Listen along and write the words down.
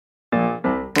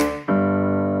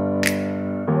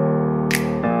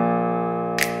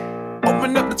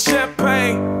the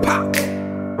champagne pop.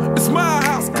 It's my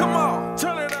house, come on,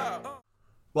 turn it up.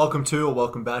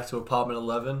 Welcome back to Apartment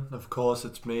 11. Of course,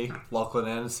 it's me, Lachlan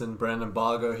Anderson, Brandon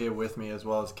Bargo here with me, as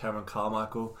well as Cameron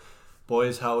Carmichael.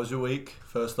 Boys, how was your week,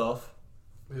 first off?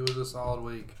 It was a solid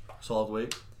week. Solid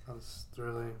week. That's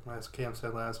really, as Cam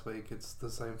said last week, it's the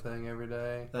same thing every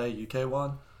day. Hey, UK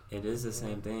won? It is the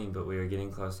same thing, but we are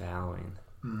getting close to Halloween.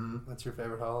 Mm-hmm. What's your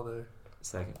favorite holiday?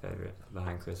 Second favorite,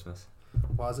 behind Christmas.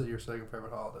 Why is it your second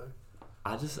favorite holiday?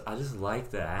 I just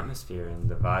like the atmosphere and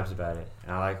the vibes about it,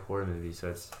 and I like horror movies, so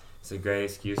it's a great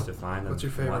excuse to find them. What's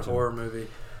your favorite horror movie?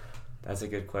 That's a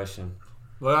good question.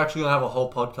 We're actually going to have a whole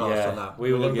podcast on that.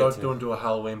 We're going to do a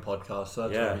Halloween podcast. So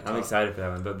that's I'm excited for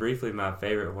that one. But briefly, my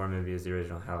favorite horror movie is the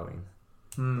original Halloween.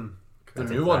 The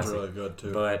new one's really good,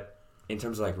 too. But in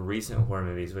terms of, like, recent horror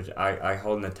movies, which I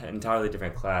hold in an entirely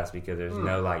different class because there's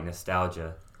no, like,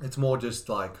 nostalgia. It's more just,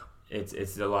 like...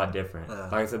 It's a lot different. Yeah.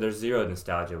 Like I said, there's zero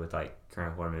nostalgia with, like,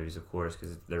 current horror movies, of course,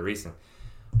 because they're recent.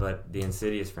 But the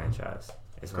Insidious franchise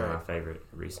is one of my favorite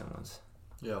recent ones.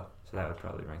 Yeah. So that would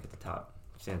probably rank at the top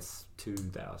since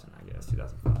 2000, I guess,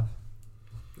 2005.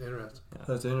 Interesting. Yeah.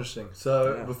 That's interesting.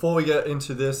 So before we get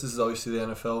into this is obviously the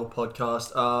NFL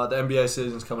podcast. The NBA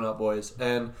season's coming up, boys.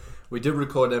 And we did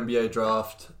record NBA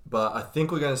draft, but I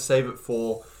think we're going to save it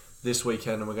for this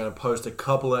weekend, and we're going to post a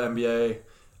couple of NBA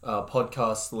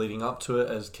podcasts leading up to it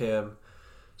as Cam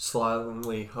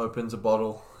slyly opens a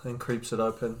bottle and creeps it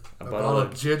open. A bottle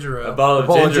of ginger ale. A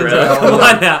bottle of ginger ale. Come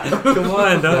on now. Come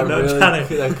on. Don't try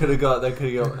to... That could have got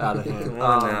out of hand. Come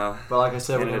on now. But like I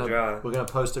said, we're gonna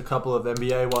post a couple of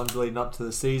NBA ones leading up to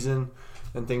the season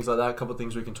and things like that. A couple of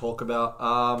things we can talk about.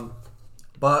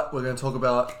 But we're going to talk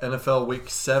about NFL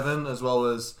Week 7 as well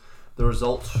as the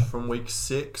results from Week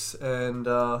 6. And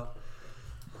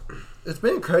it's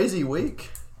been a crazy week,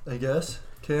 I guess.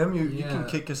 Cam, you can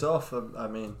kick us off. I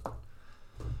mean...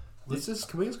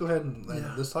 Can we just go ahead and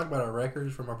let's talk about our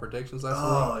records from our predictions last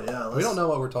week? Oh, yeah. We don't know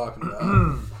what we're talking about.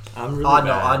 I'm really bad.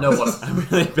 I know what... I'm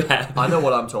really bad. I know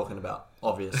what I'm talking about,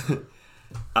 obviously.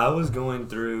 I was going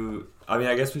through... I mean,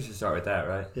 I guess we should start with that,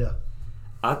 right? Yeah.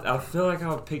 I feel like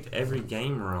I picked every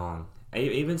game wrong.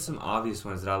 Even some obvious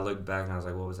ones that I looked back and I was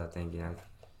like, what was I thinking?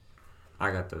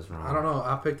 I got those wrong. I don't know.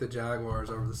 I picked the Jaguars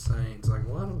over the Saints. Like,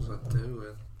 what was I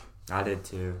doing? I did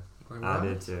too. Like, I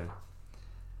did too.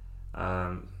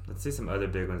 Let's see some other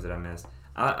big ones that I missed.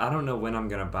 I don't know when I'm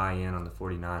going to buy in on the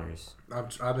 49ers.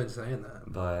 I've been saying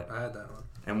that. But I had that one.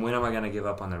 And when am I going to give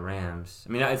up on the Rams?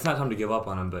 I mean, it's not time to give up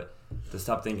on them, but to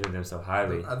stop thinking of them so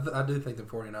highly. I do think the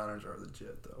 49ers are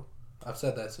legit, though. I've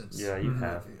said that since... Yeah, you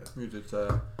have. You did.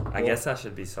 I guess I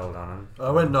should be sold on them.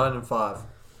 I went 9-5.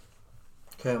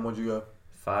 Cam, what'd you go?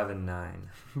 5-9.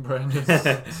 Brandon?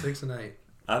 6-8.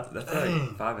 I feel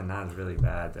like 5-9 is really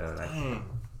bad, though.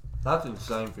 That's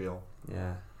insane, Phil.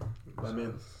 Yeah. I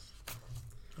mean,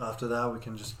 after that, we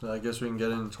can just... I guess we can get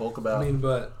in and talk about... I mean,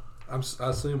 but I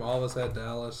assume all of us had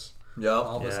Dallas. Yep.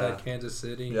 All of us had Kansas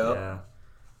City. Yep. Yeah.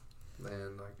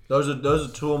 Man, like... Those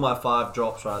are two of my 5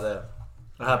 drops right there.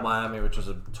 I had Miami, which was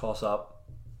a toss-up.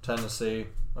 Tennessee.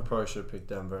 I probably should have picked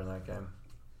Denver in that game.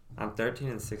 I'm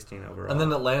 13-16 overall. And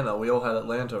then Atlanta. We all had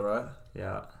Atlanta, right?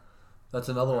 Yeah. That's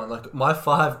another one. Like, my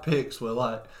 5 picks were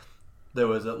like... There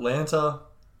was Atlanta.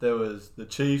 There was the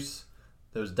Chiefs.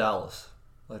 There was Dallas.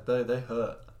 Like, they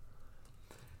hurt.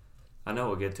 I know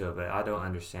we'll get to it, but I don't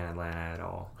understand Atlanta at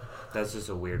all. That's just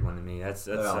a weird one to me. That's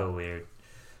so weird.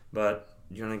 But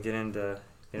you want to get into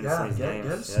some of these games?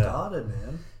 Get it started,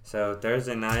 man. So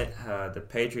Thursday night, the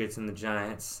Patriots and the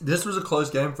Giants. This was a close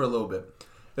game for a little bit.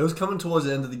 It was coming towards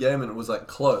the end of the game, and it was like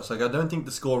close. Like, I don't think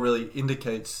the score really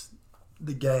indicates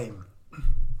the game.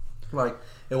 Like,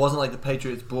 it wasn't like the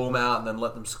Patriots blew them out and then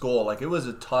let them score. Like, it was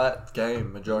a tight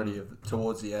game majority of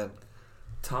towards the end.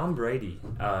 Tom Brady,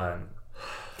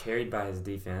 carried by his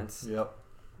defense. Yep.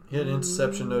 He had an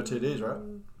interception, no TDs, right?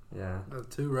 Yeah.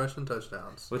 2 rushing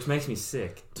touchdowns. Which makes me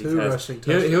sick. 2 rushing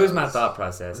touchdowns. Here was my thought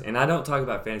process. And I don't talk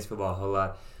about fantasy football a whole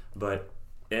lot, but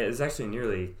it's actually in your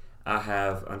league. I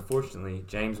have, unfortunately,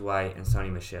 James White and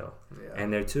Sony Michel. Yeah.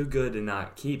 And they're too good to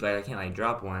not keep. Like, I can't,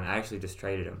 drop one. I actually just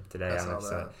traded them today. I saw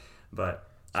that. But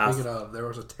Speaking of, there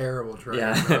was a terrible trade in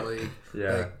our league.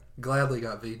 That gladly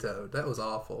got vetoed. That was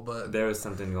awful, but... There was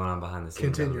something going on behind the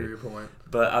scenes. Continue your point.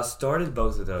 But I started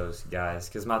both of those guys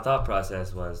because my thought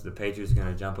process was the Patriots are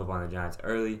going to jump up on the Giants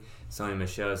early. Sony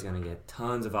Michel is going to get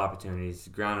tons of opportunities,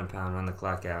 ground and pound, run the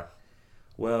clock out.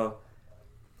 Well,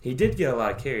 he did get a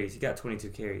lot of carries. He got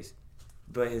 22 carries.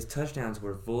 But his touchdowns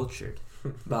were vultured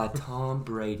by Tom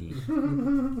Brady.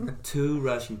 2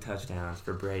 rushing touchdowns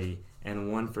for Brady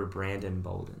and 1 for Brandon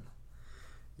Bolden.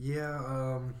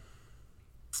 Yeah,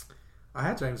 I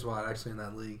had James White actually in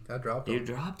that league. I dropped him. You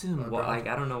dropped him? I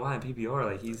don't know why in PPR.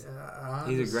 Like he's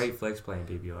a great flex play in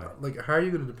PPR. Like, how are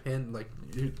you going to depend? Like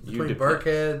between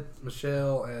Burkhead,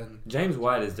 Michelle, and James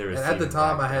White is their receiver. And at the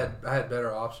time, I had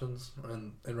better options.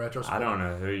 In retrospect, I don't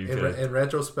know who you could. In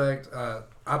retrospect,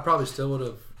 I probably still would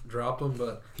have dropped him,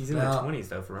 but he's in the 20s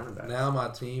though for running back. Now my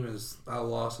team I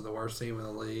lost to the worst team in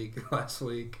the league last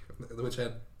week, which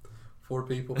had 4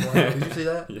 people playing. Did you see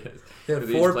that? Yes. He had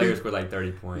 4 players scored like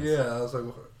 30 points. Yeah, I was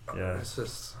like, it's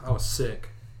just I was sick.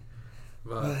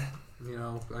 But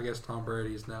I guess Tom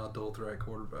Brady is now a dual threat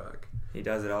quarterback. He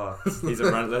does it all. He's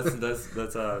a run. Let's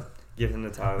give him the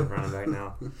title of running back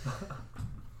now.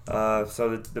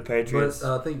 So the Patriots.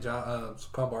 But I think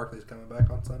Saquon Barkley's coming back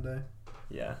on Sunday.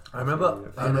 Yeah, I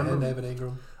remember David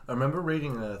Ingram. I remember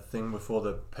reading a thing before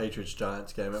the Patriots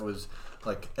Giants game. It was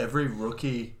like every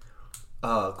rookie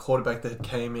quarterback that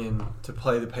came in to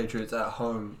play the Patriots at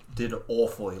home did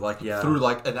awfully. Threw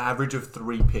like an average of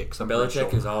 3 picks.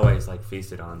 Belichick is always like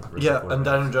feasted on. And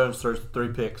Daniel Jones throws 3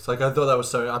 picks. Like I thought that was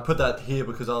so. I put that here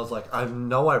because I was like, I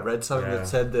know I read something that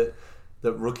said that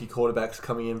rookie quarterbacks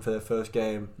coming in for their first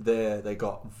game they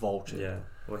got vultured. Yeah,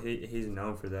 well he's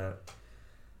known for that.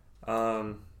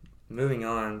 Moving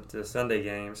on to the Sunday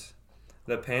games,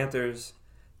 the Panthers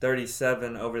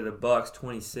 37 over the Bucs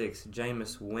 26.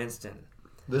 Jameis Winston.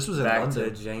 This was in London.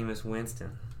 Back to Jameis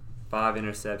Winston. 5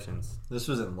 interceptions. This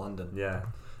was in London. Yeah.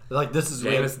 Like this is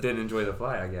Jameis didn't enjoy the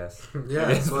flight, I guess. Yeah,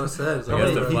 that's what it says. He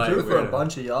threw for a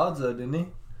bunch of yards though, didn't he?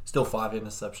 Still 5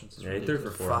 interceptions. Yeah, he threw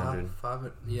for 400.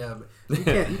 Five, yeah, but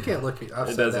you can't look at.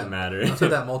 It doesn't matter. I've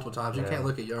said that multiple times. You can't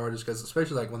look at yardage because,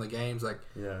 especially like when the game's like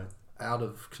out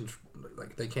of control,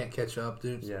 like they can't catch up.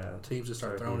 Dude, teams just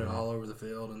start throwing it all over the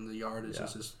field, and the yardage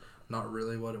is just not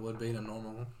really what it would be in a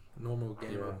normal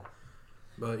game. Yeah.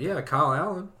 But yeah, Kyle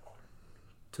Allen,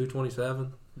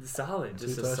 227. Solid,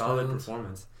 just a solid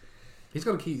performance. He's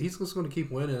just gonna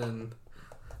keep winning, and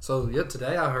so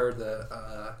today I heard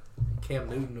that Cam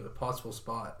Newton with a possible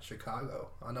spot Chicago.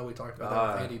 I know we talked about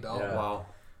that with Andy Dalton. Yeah. Wow.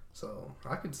 So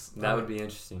I could. That would be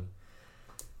interesting.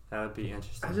 That would be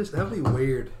interesting. That would be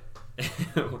weird.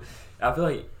 I feel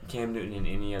like Cam Newton in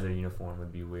any other uniform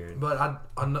would be weird. But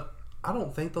I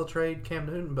don't think they'll trade Cam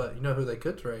Newton, but you know who they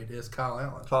could trade is Kyle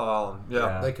Allen. Kyle Allen,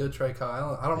 yeah. They could trade Kyle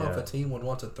Allen. I don't know if a team would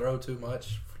want to throw too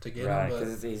much to get him.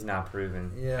 Because he's not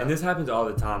proven. Yeah. And this happens all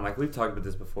the time. Like, we've talked about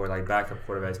this before. Like, backup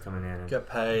quarterbacks coming in and get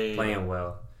paid. Playing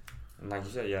well. And like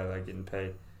you said, like getting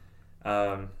paid.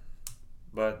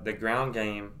 But the ground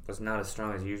game was not as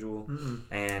strong as usual.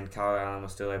 And Kyle Allen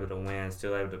was still able to win,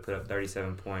 still able to put up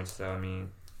 37 points. So, I mean.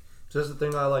 Just the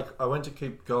thing I went to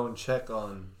keep going check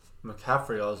on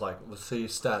McCaffrey. I was like, let's see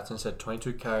his stats, and it said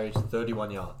 22 carries,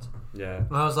 31 yards. Yeah.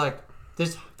 And I was like,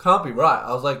 this can't be right.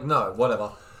 I was like, no,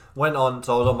 whatever. Went on,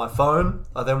 so I was on my phone.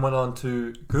 I then went on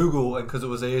to Google, and because it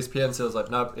was ESPN, so I was like,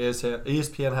 nope,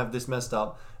 ESPN have this messed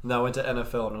up. And then I went to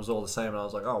NFL, and it was all the same, and I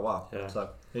was like, oh, wow. Yeah. So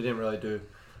he didn't really do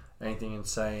anything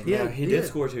insane. Yeah, he did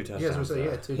score 2 touchdowns. He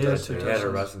had 2 touchdowns. He had a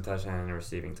rushing touchdown and a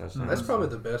receiving touchdown. That's probably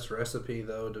the best recipe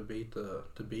though to beat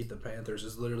the Panthers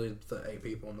is literally the 8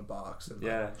 people in the box and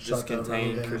just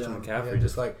contain Christian McCaffrey.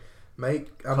 Just like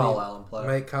make Kyle Allen play.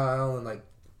 Make Kyle Allen like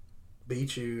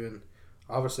beat you, and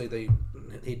obviously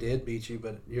he did beat you,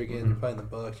 but you're playing the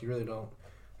Bucs. You really don't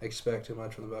expect too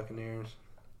much from the Buccaneers.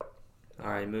 All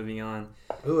right, moving on.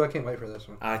 Ooh, I can't wait for this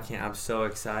one. I can't. I'm so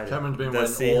excited. Cameron's been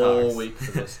waiting all week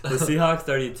for this. The Seahawks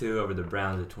 32 over the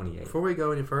Browns at 28. Before we go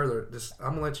any further, I'm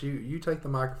gonna let you take the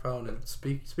microphone and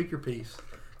speak your piece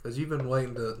because you've been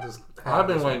waiting to. I've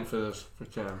been waiting for this for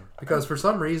Cam because for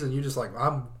some reason you just like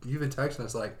you've been texting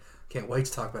us like can't wait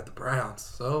to talk about the Browns.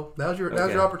 So now's your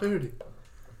opportunity.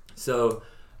 So.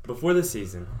 Before the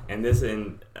season, and this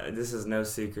is no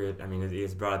secret. I mean,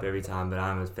 it's brought up every time, but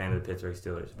I'm a fan of the Pittsburgh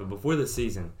Steelers. But before the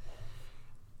season,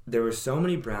 there were so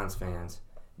many Browns fans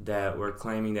that were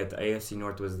claiming that the AFC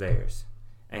North was theirs.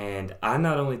 And I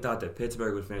not only thought that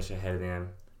Pittsburgh would finish ahead of them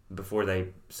before they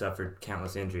suffered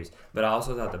countless injuries, but I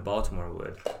also thought that Baltimore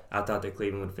would. I thought that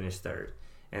Cleveland would finish third.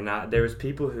 And there was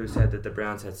people who said that the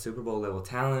Browns had Super Bowl level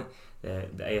talent,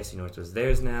 that the AFC North was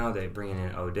theirs now. They're bringing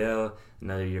in Odell,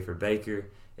 another year for Baker.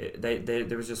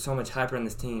 There was just so much hype around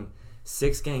this team.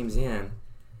 6 games in,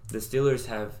 the Steelers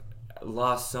have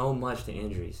lost so much to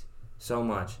injuries, so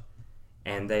much,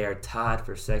 and they are tied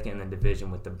for second in the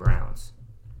division with the Browns.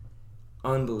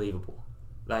 Unbelievable.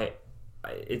 Like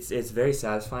it's very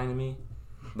satisfying to me,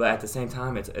 but at the same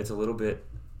time, it's a little bit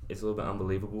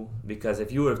unbelievable because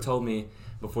if you would have told me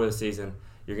before the season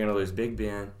you're going to lose Big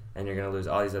Ben and you're going to lose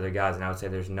all these other guys, and I would say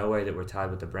there's no way that we're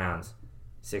tied with the Browns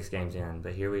 6 games in,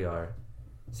 but here we are.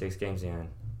 6 games in,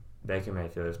 Baker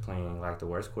Mayfield is playing like the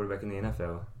worst quarterback in the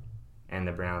NFL, and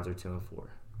the Browns are 2-4.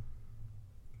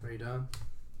 Are you done?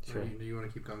 Sure. Do you want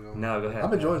to keep going? No, go ahead.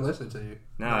 I'm enjoying listening to you.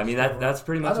 No, I mean that's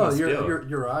pretty much. I know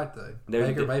you're right though.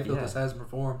 Baker Mayfield yeah. just hasn't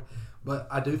performed, but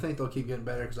I do think they'll keep getting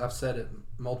better because I've said it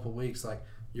multiple weeks. Like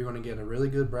you're going to get a really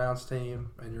good Browns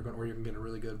team, and you're going to get a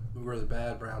really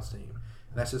bad Browns team.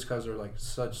 And that's just because they're like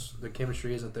the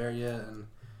chemistry isn't there yet.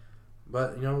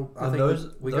 But I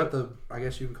think we got the. I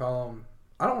guess you can call them.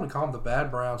 I don't want to call them the bad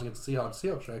Browns against the Seahawks. The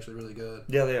Seahawks are actually really good.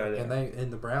 Yeah, they are.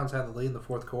 And the Browns had the lead in the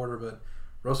fourth quarter, but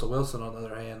Russell Wilson, on the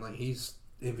other hand, like he's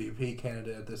MVP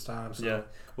candidate at this time. So. Yeah.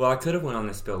 Well, I could have went on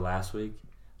this spill last week,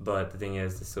 but the thing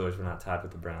is, the Steelers were not tied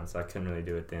with the Browns, so I couldn't really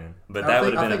do it then. But that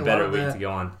would have been a better week to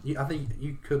go on. I think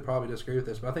you could probably disagree with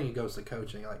this, but I think it goes to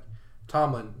coaching. Like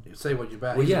Tomlin, say what you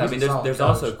back. Well, yeah, I mean, there's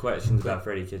also questions about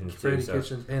Freddie Kitchens too.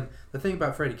 Kitchens, and the thing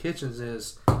about Freddie Kitchens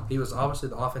is he was obviously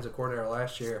the offensive coordinator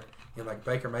last year, and like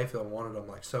Baker Mayfield wanted him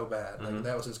like so bad. Like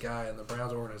that was his guy, and the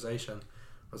Browns organization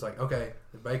was like, okay,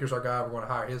 if Baker's our guy, we're going to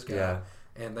hire his guy. Yeah.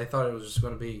 And they thought it was just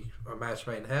going to be a match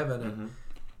made in heaven, and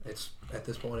it's at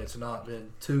this point it's not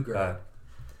been too great.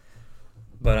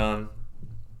 Well,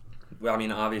 I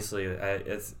mean, obviously,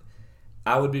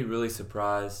 I would be really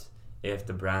surprised if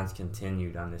the Browns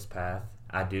continued on this path.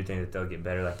 I do think that they'll get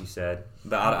better, like you said,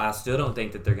 but I still don't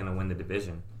think that they're going to win the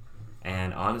division.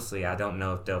 And honestly, I don't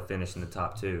know if they'll finish in the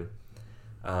top two.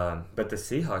 But the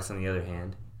Seahawks, on the other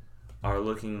hand, are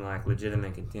looking like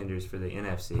legitimate contenders for the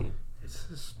NFC. It's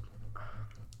just,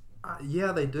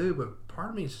 yeah, they do, but part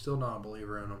of me is still not a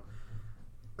believer in them.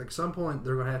 Like, some point,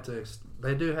 they're going to have to.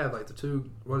 They do have like the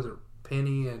two. What is it?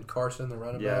 Penny and Carson, the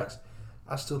running backs.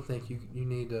 I still think you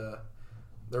need to.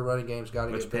 Their running game's got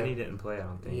to get better. Penny didn't play, I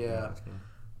don't think. Yeah,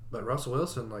 but Russell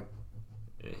Wilson, like,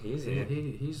 he's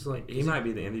like he might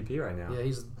be the MVP right now. Yeah,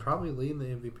 he's probably leading the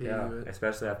MVP. Yeah,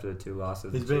 especially after the two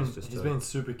losses. He's been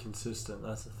super consistent.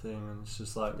 That's the thing, and it's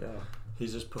just like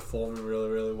he's just performing really,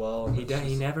 really well. He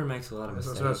never makes a lot of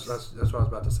mistakes. That's what I was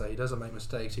about to say. He doesn't make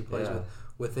mistakes. He plays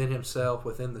within himself,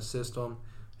 within the system,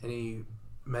 and he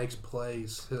makes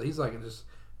plays. He's like just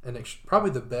probably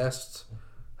the best.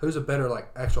 Who's a better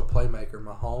like actual playmaker,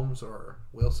 Mahomes or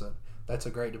Wilson? That's a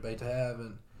great debate to have.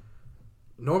 And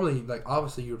normally, like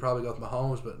obviously, you would probably go with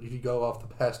Mahomes, but if you go off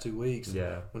the past 2 weeks,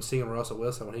 when seeing Russell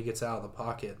Wilson when he gets out of the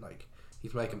pocket, like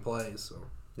he's making plays. So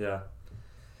yeah.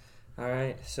 All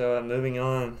right, so moving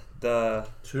on. To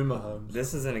Mahomes.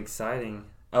 This is an exciting.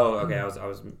 Oh, okay. I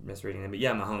was misreading it, but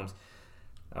yeah, Mahomes.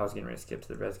 I was getting ready to skip to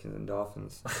the Redskins and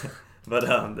Dolphins.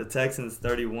 But the Texans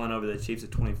 31 over the Chiefs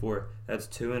at 24. That's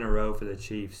 2 in a row for the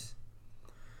Chiefs.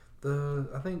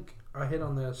 I think I hit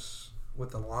on this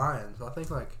with the Lions. I think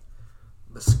like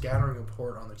the scattering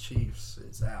report on the Chiefs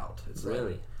is out. It's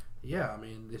really? Like, yeah, I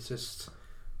mean it's just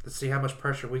let's see how much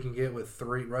pressure we can get with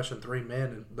rushing three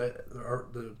men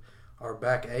and our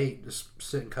back eight just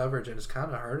sitting coverage, and it's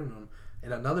kind of hurting them.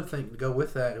 And another thing to go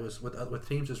with that, it was with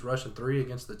teams just rushing three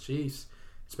against the Chiefs.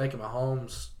 It's making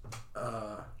Mahomes.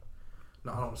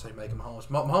 No, I don't want to say making Mahomes.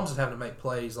 Mahomes is having to make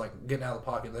plays, like getting out of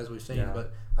the pocket, as we've seen.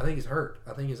 But I think he's hurt.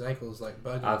 I think his ankle is like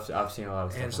bugging. I've seen a lot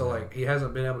of stuff. And so like he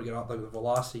hasn't been able to get off. Like the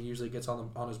velocity usually gets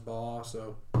on his ball.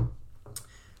 So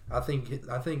I think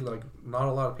like not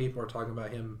a lot of people are talking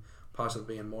about him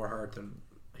possibly being more hurt than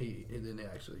he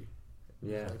actually.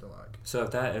 Yeah. So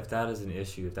if that is an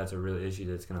issue, if that's a real issue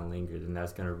that's going to linger, then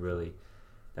that's going to really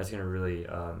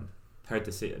hurt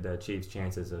the Chiefs'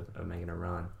 chances of making a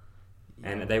run.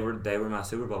 And they were my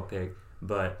Super Bowl pick,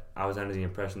 but I was under the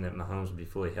impression that Mahomes would be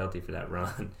fully healthy for that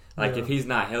run. If he's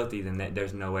not healthy, then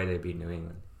there's no way they beat New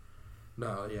England.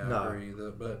 No, I agree.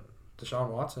 But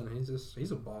Deshaun Watson, he's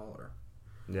a baller.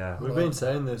 Yeah, we've been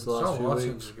saying this the last few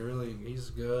weeks. He's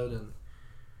good, and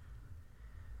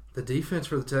the defense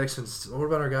for the Texans. What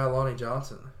about our guy Lonnie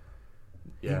Johnson?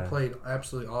 Yeah, he played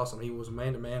absolutely awesome. He was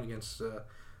man to man against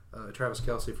Travis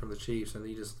Kelce from the Chiefs, and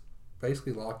he just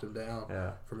basically locked him down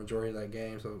for majority of that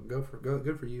game. So good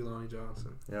for you, Lonnie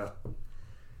Johnson. Yeah.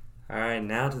 All right,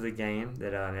 now to the game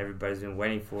that everybody's been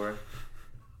waiting for.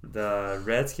 The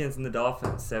Redskins and the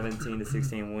Dolphins,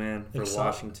 17-16 win for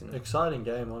Washington. Exciting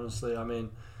game, honestly. I mean,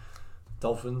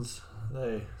 Dolphins,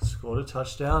 they scored a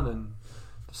touchdown and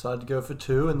decided to go for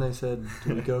 2, and they said,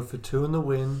 do we go for 2 in the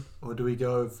win, or do we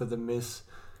go for the miss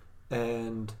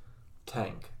and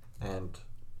tank? And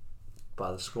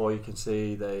by the score, you can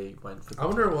see they went for. I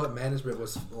wonder what management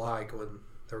was like when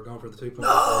they were going for the 2-point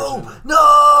conversion.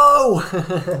 No!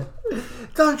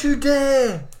 Don't you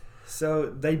dare! So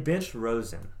they benched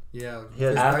Rosen. Yeah.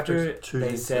 After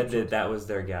they said that was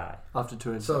their guy. After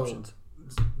 2 interceptions.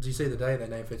 So, do you see the day they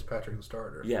named Fitzpatrick the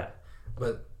starter? Yeah.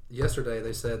 But yesterday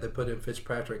they said they put in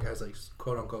Fitzpatrick as a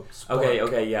quote unquote spark.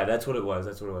 Okay, yeah, that's what it was.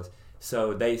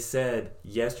 So they said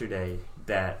yesterday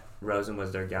that Rosen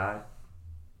was their guy.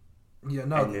 Yeah,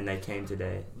 no. And then they came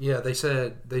today. Yeah, they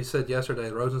said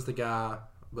yesterday Rosen's the guy,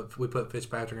 but we put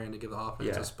Fitzpatrick in to give the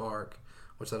offense a spark,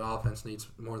 which that offense needs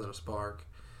more than a spark.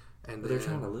 And they're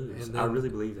trying to lose. I really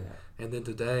believe that. And then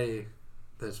today,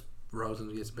 this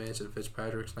Rosen gets benched and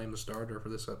Fitzpatrick's named the starter for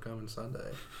this upcoming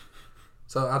Sunday.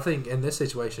 So I think in this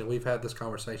situation, we've had this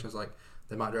conversation. It's like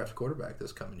they might draft a quarterback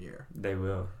this coming year. They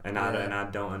will, and I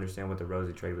don't understand what the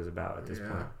Rosen trade was about at this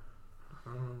point.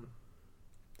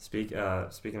 Speaking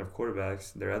of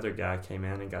quarterbacks, their other guy came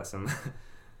in and got some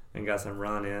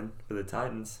run in for the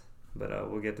Titans, but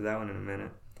we'll get to that one in a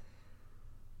minute.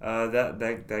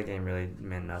 That game really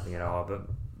meant nothing at all,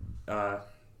 but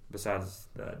besides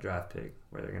the draft pick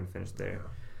where they're going to finish there.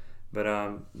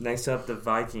 But next up, the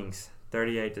Vikings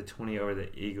 38-20 over the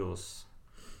Eagles.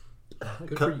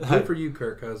 Good for you,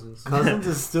 Kirk Cousins. Cousins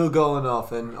is still going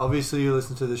off, and obviously you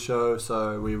listen to the show,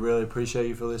 so we really appreciate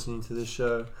you for listening to this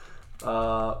show.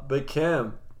 But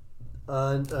Cam,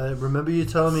 I remember you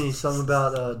telling me something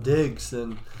about Diggs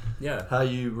and how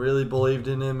you really believed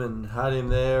in him and had him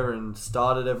there and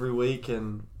started every week.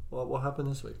 And what happened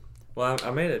this week? Well,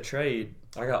 I made a trade.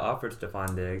 I got offered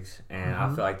Stephon Diggs, and I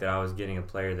felt like that I was getting a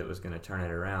player that was going to turn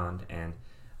it around. And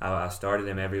I started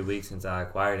him every week since I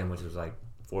acquired him, which was like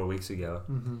 4 weeks ago.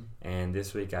 And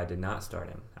this week I did not start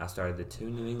him. I started the 2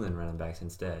 New England running backs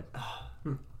instead.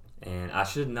 And I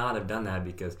should not have done that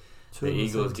because the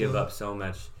Eagles give up so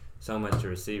much to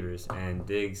receivers, and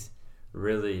Diggs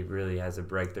really, really has a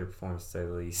breakthrough performance to say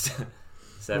the least.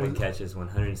 7 catches,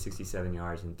 167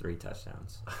 yards, and 3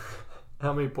 touchdowns.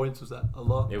 How many points was that? A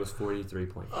lot? It was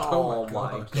 43.5. Oh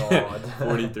my god.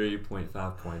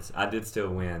 43.5 points. I did still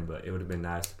win, but it would have been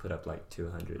nice to put up like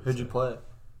 200. Who'd you play?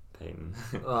 Peyton.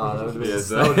 Oh, that would have been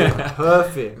so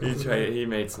perfect. He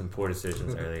made some poor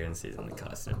decisions earlier in the season that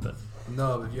cost him, but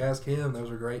no, but if you ask him,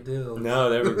 those were great deals. No,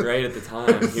 they were great at the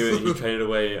time. He traded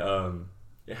away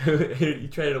he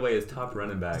traded away his top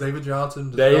running back, David Johnson,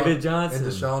 and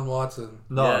Deshaun Watson.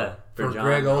 For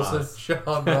Greg Olsen,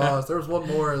 Sean Ross. There was one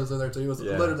more that was in there too. It was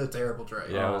literally a terrible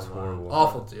trade. Yeah, it was horrible.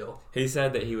 Awful deal. He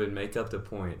said that he would make up the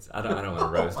points. I don't want to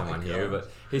roast him on here, but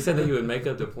he said that he would make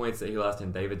up the points that he lost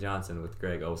in David Johnson with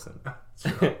Greg Olsen.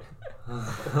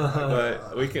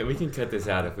 But we can cut this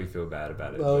out if we feel bad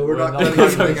about it. No, we're not cutting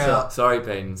anything out. Sorry,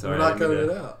 Peyton. Sorry, we're not cutting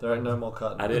it out. There ain't no more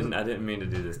cutting. I didn't mean to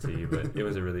do this to you, but it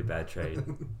was a really bad trade.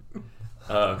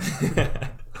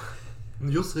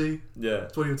 You'll see. Yeah,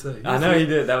 that's what he would say. I know he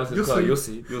did. That was his quote. You'll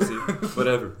see.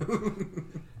 Whatever.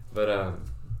 But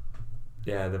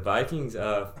the Vikings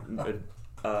improved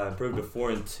to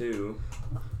 4-2.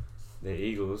 The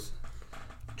Eagles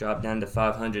dropped down to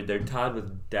 500. They're tied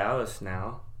with Dallas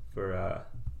now for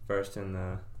first in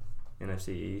the NFC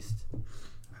East.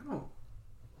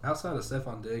 Outside of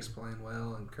Stephon Diggs playing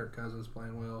well and Kirk Cousins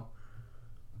playing well,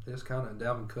 just kind of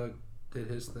Dalvin Cook did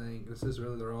his thing. This is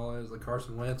really their all is. Like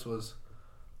Carson Wentz was,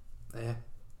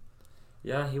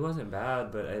 Yeah, he wasn't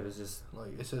bad, but it was just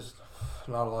it's just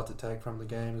not a lot to take from the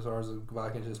game as far as the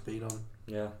Vikings just beat them.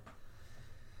 Yeah.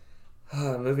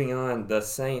 Moving on, the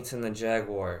Saints and the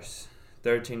Jaguars.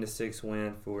 13-6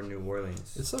 win for New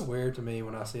Orleans. It's so weird to me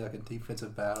when I see like a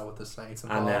defensive battle with the Saints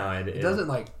I involved. know it doesn't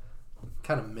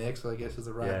kind of mix. I guess is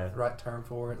the right term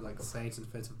for it. Like the Saints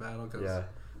defensive battle. Because when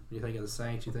you think of the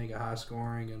Saints, you think of high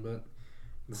scoring, but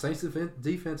the Saints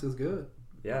defense is good.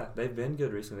 Yeah, they've been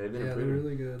good recently. They've been improving. They're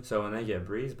really good. So when they get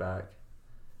Breeze back,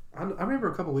 I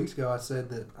remember a couple weeks ago I said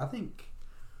that I think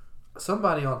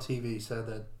somebody on TV said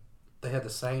that they had the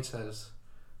Saints as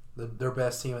their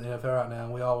best team in the NFL right now,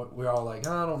 and we all like,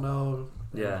 I don't know.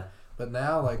 Yeah. But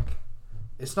now,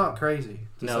 it's not crazy.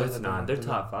 No, it's not. They're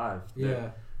top 5.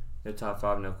 Yeah. They're top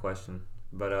 5, no question.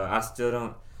 But I still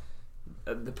don't.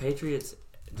 The Patriots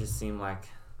just seem like,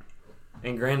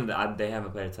 and granted, they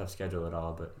haven't played a tough schedule at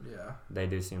all, but they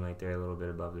do seem like they're a little bit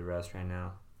above the rest right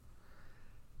now.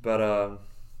 But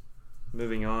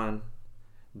moving on,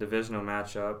 divisional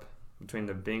matchup between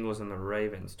the Bengals and the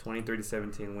Ravens.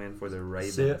 23-17 win for the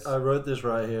Ravens. See, I wrote this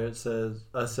right here.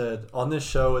 I said, on this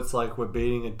show, it's like we're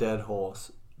beating a dead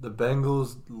horse. The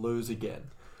Bengals lose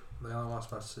again. They only lost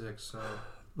by 6, so.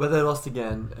 But they lost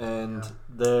again, and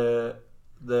they're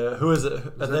who is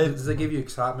it? Does that give you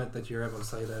excitement that you're able to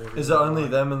say that? Is it only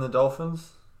them and the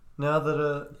Dolphins now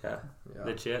that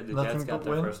The Jets got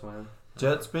their first win.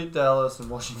 Jets beat Dallas and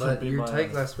Washington But beat your Miami.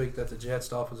 take last week that the Jets,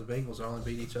 Dolphins, and Bengals only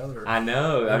beat each other. I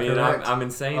know. I mean, I'm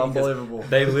insane. Unbelievable.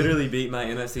 They literally beat my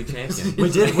NFC champion.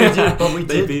 we did, but we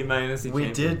They did. beat my NFC champion.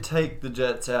 We did take the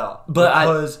Jets out, But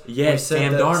because we said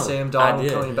Sam that Darnold. Sam I Darnold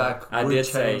did. coming back I would did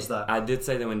change say that. I did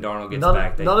say that when Darnold gets None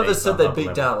back, of us said bump they up a beat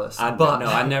level. Dallas, but no,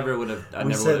 I never would have. I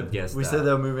never would have guessed. We that. said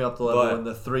they were moving up the level, But- and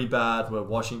the three bad were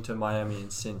Washington, Miami, and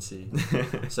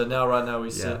Cincy. So now, right now,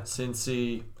 we sit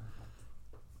Cincy.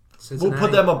 We'll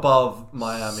put them above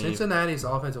Miami. Cincinnati's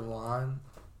offensive line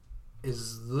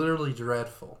is literally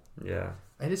dreadful. Yeah.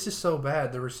 And it's just so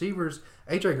bad. The receivers,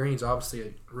 AJ Green's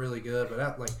obviously really good,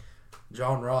 but like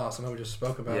John Ross, I know we just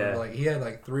spoke about him. Like he had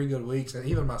like 3 good weeks, and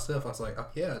even myself, I was like, oh,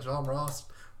 yeah, John Ross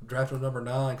drafted him number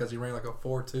 9 because he ran like a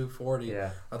 4.2 40.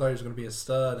 Yeah. I thought he was going to be a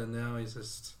stud, and now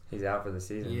he's out for the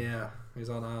season. Yeah, he's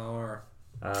on IR.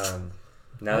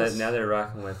 Now they're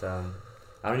rocking with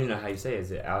I don't even know how you say it. Is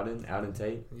it Alden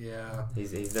Tate? Yeah,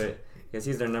 he's their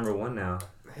he's their number 1 now.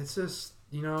 It's just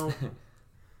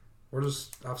we're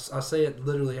just I say it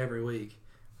literally every week.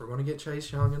 We're going to get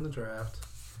Chase Young in the draft.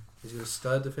 He's a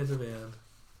stud defensive end,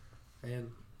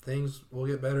 and things will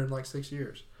get better in like 6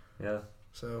 years. Yeah.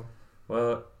 So.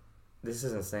 Well, this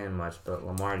isn't saying much, but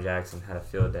Lamar Jackson had a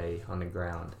field day on the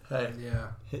ground. Hey, yeah,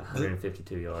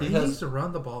 152 yards. He needs to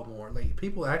run the ball more. Like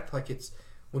people act like it's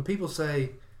when people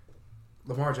say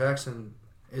Lamar Jackson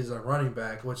is a running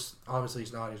back, which obviously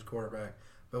he's not. He's a quarterback.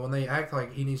 But when they act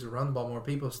like he needs to run the ball more,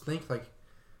 people think like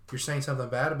you're saying something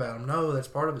bad about him. No, that's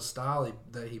part of his style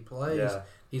that he plays. Yeah.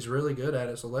 He's really good at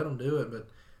it, so let him do it. But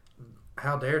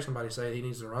how dare somebody say he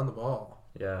needs to run the ball?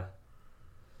 Yeah.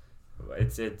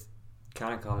 It's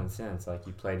kind of common sense. Like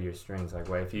you play to your strengths. Like,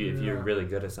 wait, if you're really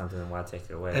good at something, then why take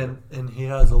it away? And he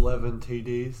has 11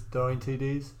 TDs, throwing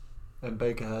TDs, and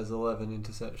Baker has 11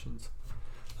 interceptions.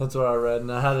 That's what I read,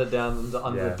 and I had it down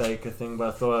under the Baker thing, but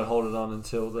I thought I'd hold it on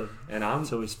until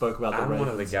we spoke about the Ravens. I'm one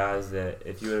of the guys that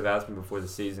if you would have asked me before the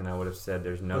season, I would have said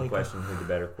there's no question who the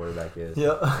better quarterback is.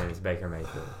 And it's Baker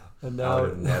Mayfield. And now I would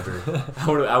have never.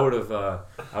 I would have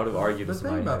argued with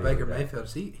somebody. The thing about Baker Mayfield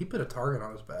is he put a target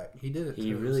on his back. He did it.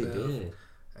 He really did.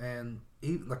 And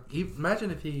imagine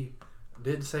if he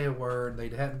didn't say a word, they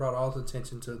hadn't brought all the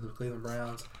attention to the Cleveland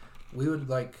Browns, we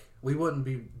wouldn't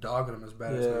be dogging them as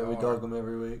bad as we are. Yeah, we dog them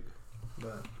every week.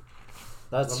 But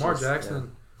that's Lamar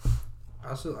Jackson.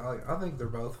 Yeah. I think they're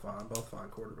both fine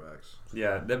quarterbacks.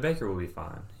 Yeah, the Baker will be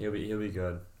fine. He'll be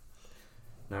good.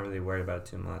 Not really worried about it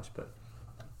too much, but.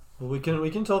 Well, we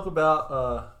can talk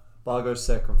about Bargo's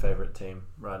second favorite team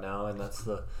right now, and that's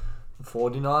the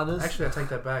 49ers. Actually, I take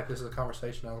that back. This is a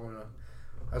conversation I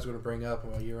was gonna bring up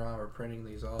while you and I were printing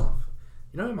these off.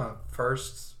 You know who my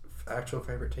first actual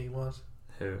favorite team was?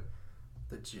 Who?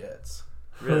 The Jets.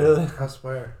 Really? I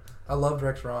swear. I loved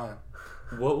Rex Ryan.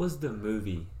 What was the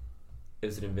movie?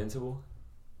 Is it Invincible?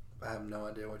 I have no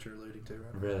idea what you're alluding to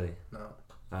right now. Really? No.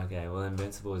 Okay, well,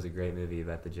 Invincible is a great movie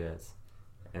about the Jets.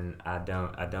 And I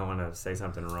don't want to say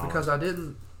something wrong. Because I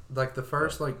didn't like the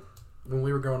first when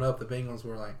we were growing up, the Bengals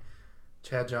were like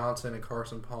Chad Johnson and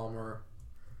Carson Palmer,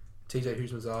 T.J.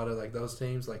 Hughes-Mazada, like those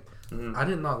teams. Like I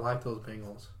did not like those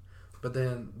Bengals, but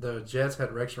then the Jets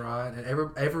had Rex Ryan, and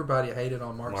everybody hated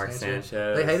on Mark Sanchez.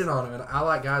 They hated on him, and I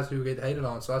like guys who get hated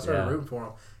on, so I started rooting for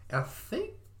him. And I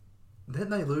think didn't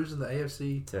they lose in the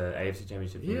AFC to AFC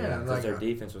Championship? Yeah, because their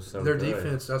defense was so their good.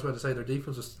 defense. I was about to say their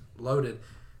defense was loaded.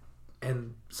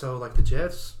 And so, the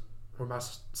Jets were my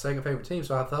second favorite team.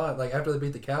 So I thought, after they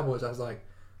beat the Cowboys, I was like,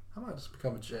 I might just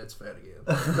become a Jets fan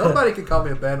again. Nobody can call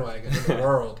me a bandwagon in the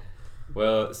world.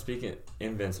 Well, speaking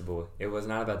Invincible, it was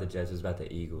not about the Jets. It was about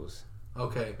the Eagles.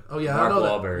 Okay. Oh, yeah. Mark I know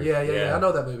Wahlberg. That. Yeah. I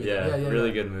know that movie. Yeah,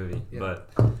 really good movie. Yeah.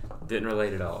 But didn't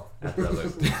relate at all after I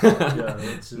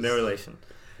looked. No relation.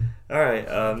 All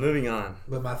right, moving on.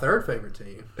 But my third favorite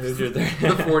team. Who's your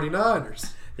third? The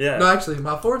 49ers. Yeah. No, actually,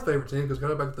 my fourth favorite team goes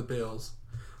going back to the Bills.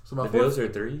 So the Bills are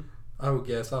 3? I would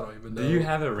guess. I don't even know. Do you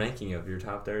have a ranking of your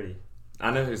top 30?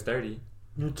 I know who's 30.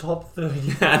 Your top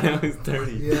 30. I know who's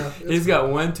 30. Yeah. He's got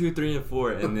 1, 2, 3, and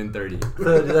 4, and then 30.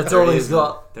 30. That's all he's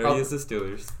got. 30 is the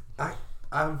Steelers.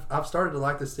 I've started to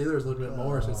like the Steelers a little bit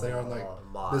more since they are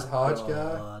this Hodge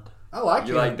guy. I like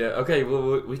you him. Like that? Okay,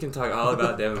 well we can talk all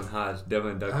about Devin Hodge.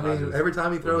 Devin and Doug Hodge. I mean, every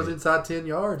time he throws inside 10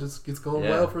 yards, it's going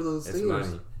well for the Steelers. It's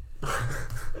money.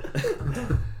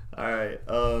 All right.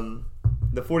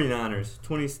 The 49ers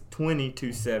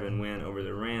 22-7 win over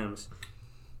the Rams.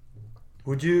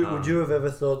 Would you have ever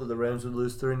thought that the Rams would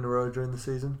lose 3 in a row during the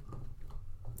season?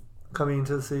 Coming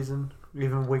into the season,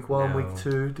 Even week 1, No. week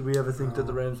 2? Do we ever think that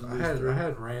the Rams would lose 3? I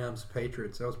had Rams,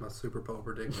 Patriots. That was my Super Bowl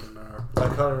prediction. I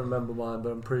can't remember mine, but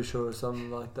I'm pretty sure it was something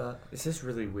like that. It's just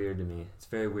really weird to me. It's a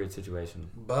very weird situation.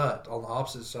 But on the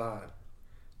opposite side,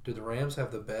 do the Rams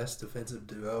have the best defensive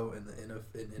duo in the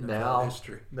NFL Now,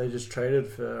 history? They just traded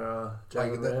for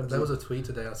Jalen Ramsey. That was a tweet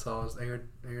today I saw. It was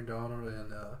Aaron Donald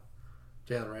and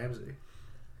Jalen Ramsey.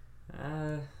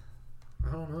 Uh,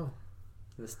 I don't know.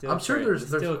 I'm sure there's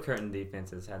still Curtin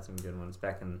defenses had some good ones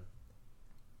back in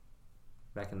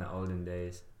the olden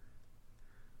days.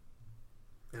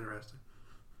 Interesting.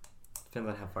 Depends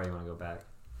on how far you want to go back.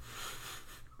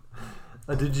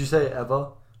 Did you say ever?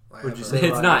 Would you say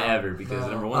it's right not now? ever because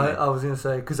No. number one. I was going to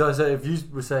say, because I said if you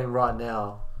were saying right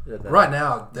now. Yeah, Right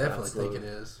now, I definitely absolutely. think it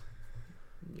is.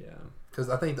 Yeah. Because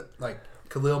I think that, like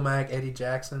Khalil Mack, Eddie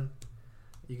Jackson,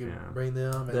 you can bring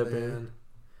them, and They're then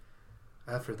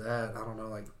big. after that, I don't know,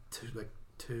 like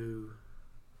two.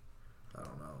 I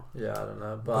don't know. Yeah, I don't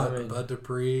know. But Bud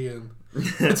Dupree and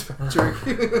Fitzpatrick.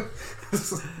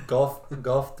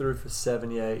 Goff threw for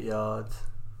 78 yards.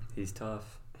 He's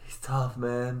tough. He's tough,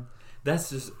 man.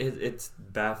 That's just it's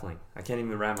baffling. I can't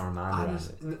even wrap my mind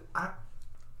around it. I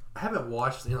haven't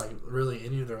watched really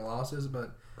any of their losses,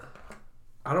 but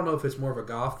I don't know if it's more of a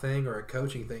Goff thing or a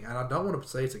coaching thing. And I don't want to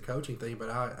say it's a coaching thing, but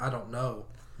I don't know.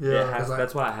 Yeah,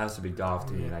 that's why it has to be Goff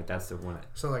to me. Like that's the one.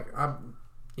 So like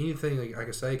anything I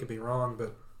could say could be wrong,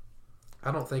 but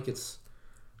I don't think it's.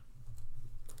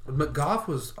 But Goff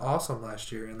was awesome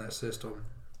last year in that system,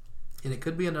 and it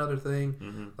could be another thing.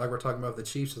 Mm-hmm. Like we're talking about the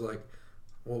Chiefs is like,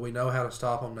 well, we know how to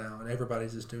stop them now, and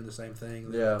everybody's just doing the same thing.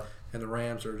 Yeah. And the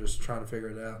Rams are just trying to figure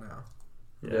it out now.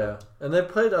 Yeah. And they've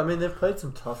played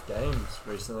some tough games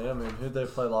recently. I mean, who'd they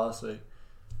play last week?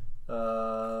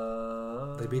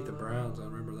 They beat the Browns. I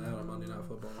remember that on Monday Night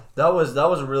Football. That was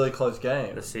a really close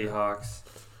game. The Seahawks.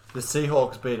 The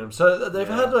Seahawks beat them. So they've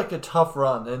had like a tough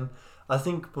run, and I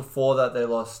think before that they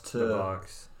lost to The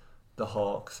Bucs. The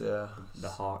Hawks. Yeah. The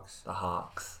Hawks. The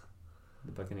Hawks.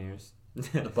 The Buccaneers.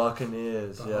 The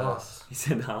Buccaneers. The Yes. Hawks. He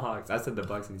said the Hawks. I said the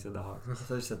Bucs and he said the Hawks. I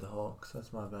thought you said the Hawks.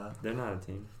 That's my bad. They're not a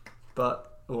team.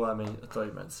 But I thought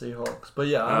you meant Seahawks. But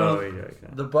yeah, I mean, yeah, okay.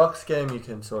 the Bucs game you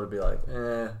can sort of be like,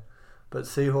 eh. But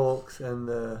Seahawks and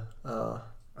the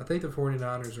I think the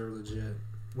 49ers are legit.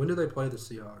 When do they play the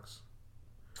Seahawks?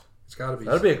 It's got to be.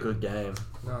 that'd be a good game.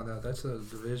 No, that's a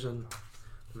divisional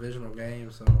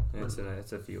game. So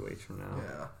It's a few weeks from now.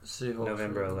 yeah, Seahawks.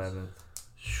 November 11th.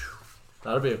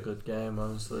 That'd be a good game,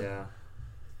 honestly. Yeah.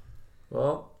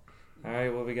 Well, All right,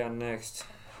 what we got next?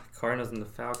 Cardinals and the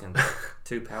Falcons.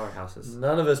 Two powerhouses.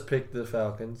 none of us picked the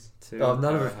Falcons. None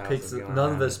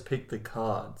of us picked the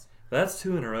Cards. That's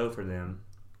 2 in a row for them.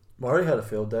 Murray had a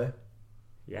field day.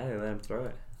 Yeah, they let him throw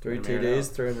it. 3 Let him air it TDs,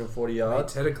 out. 340 I mean,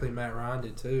 yards. technically Matt Ryan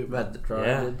did too. Matt Yeah.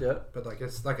 Ryan did, yeah. But like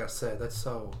I said, that's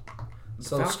so The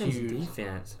Falcons skewed.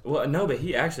 defense. Well, no, but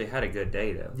he actually had a good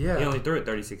day though. Yeah. He only threw it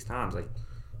 36 times. Like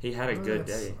he had a Well, good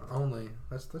that's day.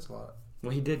 That's a lot.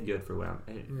 Well, he did good for what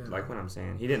I'm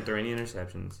saying. He didn't throw any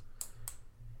interceptions.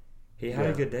 He had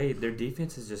a good day. Their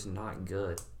defense is just not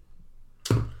good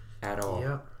at all.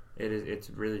 Yeah. It's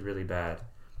really, really bad.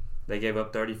 They gave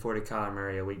up 34 to Kyler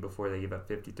Murray a week before. They gave up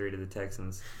 53 to the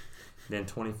Texans. Then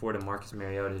 24 to Marcus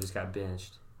Mariota, just got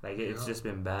benched. Like it's just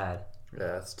been bad.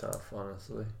 Yeah, it's tough,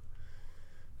 honestly.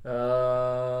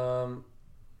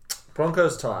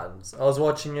 Broncos Titans. I was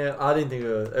watching it. I didn't think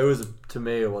it was. To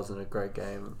me, it wasn't a great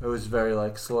game. It was very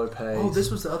slow pace. Oh,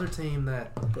 this was the other team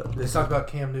that But they talked about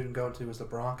Cam Newton going to was the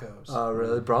Broncos. Oh,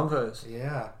 really? Broncos.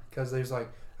 Yeah, because there's like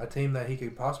a team that he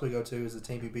could possibly go to is the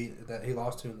team he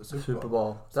lost to in the Super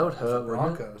Bowl. That would It's hurt. the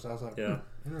Broncos. I was like,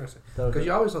 interesting. That would Because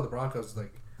you hurt. always know the Broncos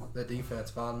like that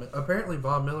defense. Apparently,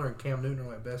 Von Miller and Cam Newton are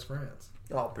like best friends.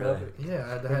 Oh, perfect.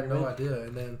 Yeah, I had no idea.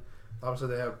 And then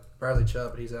obviously they have Bradley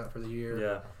Chubb, but he's out for the year.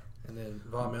 Yeah. And then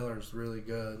Von Miller's really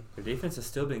good. The defense has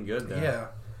still been good though. Yeah.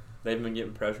 They've been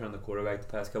getting pressure on the quarterback the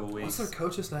past couple weeks. What's their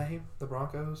coach's name? The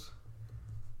Broncos.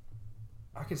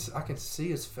 I can see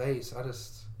his face.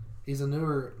 He's a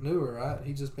newer, right?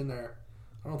 He's just been there.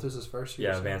 I don't know if this is his first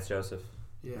year. Yeah, Vance Joseph.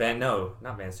 Yeah.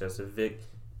 Not Vance Joseph. Vic.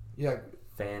 Yeah.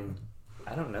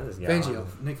 I don't know this guy. Fangio.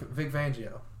 Vic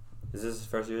Fangio. Is this his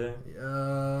first year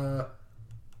there?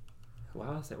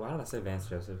 Why did I say Vance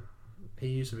Joseph? He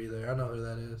used to be there. I know who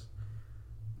that is.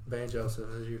 Van Joseph,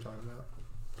 as you're talking about.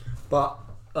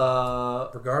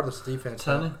 But Regardless, defense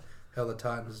Tony? held the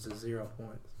Titans to 0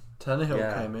 points.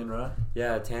 Tannehill came in, right?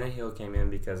 Yeah, Tannehill came in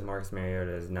because Marcus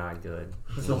Mariota is not good.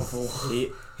 It's awful.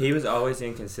 He was always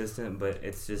inconsistent, but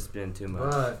it's just been too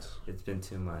much. But it's been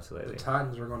too much lately. The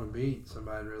Titans are going to beat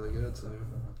somebody really good, so.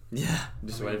 Yeah,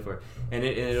 just wait for it. And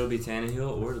it'll be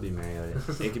Tannehill or it'll be Mariota.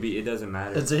 It could be. It doesn't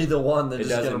matter. It's either one. They're it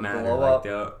just doesn't gonna matter. blow Like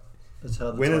up. That's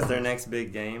how when is their next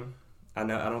big game? I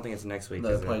don't think it's next week.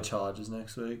 They play Chargers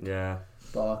next week. Yeah.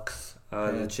 Bucks.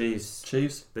 The Chiefs.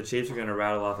 The Chiefs are going to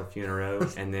rattle off a few in a row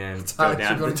and then go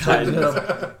down to the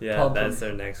Titans. Yeah, that's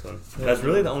their next one. Yeah, that's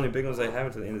really the only big ones they have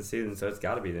until the end of the season, so it's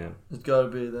got to be them. It's got to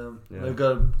be them. Yeah. They've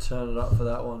got to turn it up for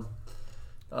that one.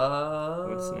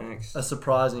 What's next? A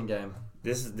surprising game.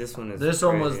 This one is. This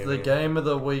one was the game of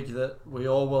the week that we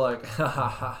all were like, ha ha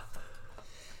ha.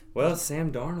 Well,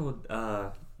 Sam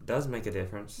Darnold does make a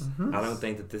difference. Mm-hmm. I don't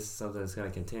think that this is something that's going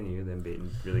to continue, them beating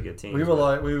really good teams. We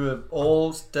were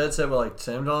all dead set. We're like,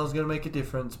 Sam Darnold's going to make a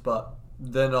difference, but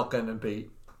they're not going to beat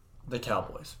the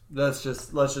Cowboys. Let's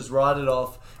just write it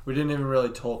off. We didn't even really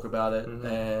talk about it,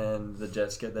 and the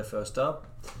Jets get their first dub.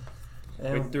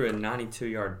 We threw a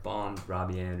 92-yard bomb to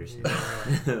Robbie Anderson.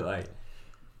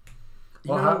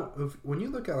 When you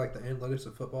look at like the analytics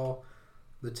of football,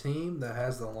 the team that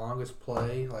has the longest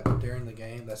play, like during the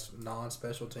game, that's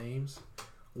non-special teams,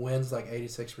 wins like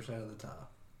 86% of the time.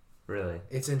 Really?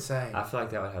 It's insane. I feel like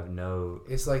that would have no.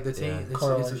 It's like the team.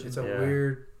 It's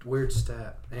a weird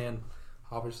stat, and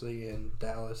obviously in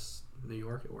Dallas, New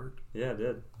York, it worked. Yeah, it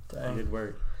did. Dang. It did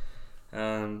work.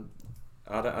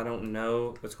 I don't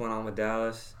know what's going on with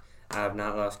Dallas. I have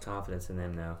not lost confidence in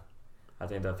them now. I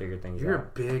think they'll figure things out. You're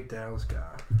a big Dallas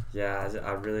guy. Yeah,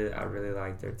 I really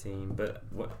like their team, but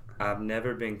I've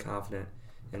never been confident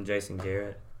in Jason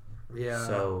Garrett. Yeah.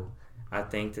 So I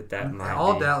think that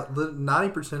might be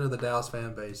 90% of the Dallas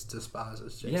fan base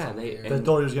despises Jason Garrett. They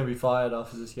thought he was going to be fired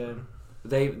after this game.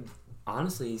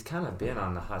 Honestly, he's kind of been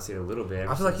on the hot seat a little bit.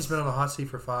 I feel like he's been on the hot seat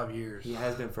for 5 years. He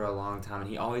has been for a long time, and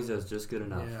he always does just good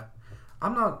enough. Yeah.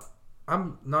 I'm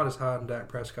not as high on Dak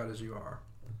Prescott as you are.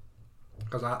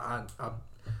 Because I'm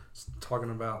talking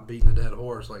about beating a dead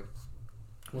horse. Like,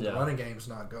 when the running game's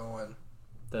not going,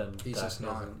 then he's just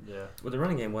not. Yeah. Well, the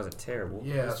running game wasn't terrible.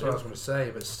 Yeah, that's what I was going to say.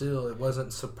 But still, it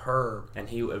wasn't superb. And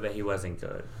he wasn't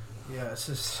good. Yeah, it's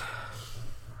just.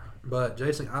 But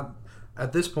Jason,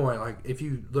 at this point, like if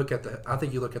you look at I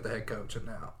think you look at the head coach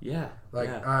now. Yeah. Like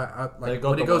yeah. when it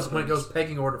goes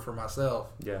pecking order for myself.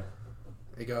 Yeah.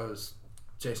 It goes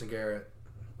Jason Garrett,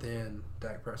 then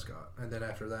Dak Prescott, and then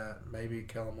after that maybe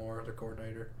Kellen Moore, the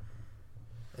coordinator,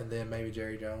 and then maybe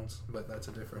Jerry Jones. But that's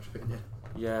a different opinion.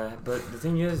 Yeah, but the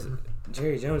thing is,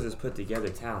 Jerry Jones has put together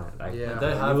talent. Like, yeah,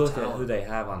 they have look talent. At who they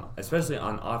have on, especially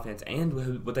on offense,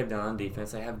 and what they've done on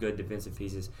defense. They have good defensive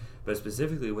pieces, but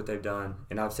specifically what they've done,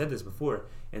 and I've said this before,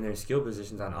 in their skill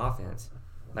positions on offense,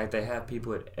 like they have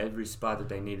people at every spot that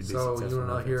they need to be successful. So you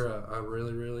want to hear a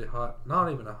really, really hot,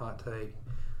 not even a hot take.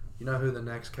 You know who the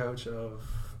next coach of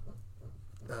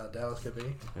Dallas could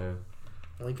be? Who?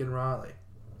 Lincoln Riley.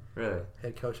 Really?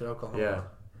 Head coach at Oklahoma. Yeah.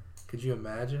 Could you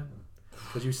imagine?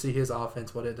 Could you see his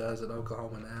offense, what it does at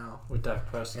Oklahoma now? With Dak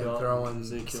Prescott. And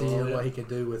throwing, seeing what he can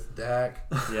do with Dak.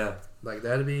 Yeah. Like,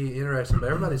 that'd be interesting. But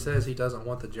everybody says he doesn't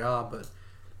want the job, but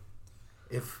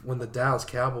when the Dallas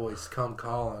Cowboys come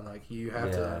calling, like, you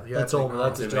have to. That's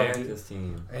America's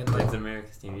team. And it's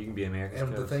America's team. You can be America's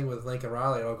And coach. the thing with Lincoln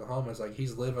Riley at Oklahoma is, like,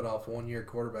 he's living off one-year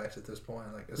quarterbacks at this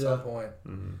point. Like, at some point.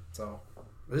 Mm-hmm. So,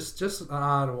 it's just an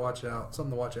eye to watch out.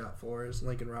 Something to watch out for is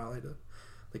Lincoln Riley to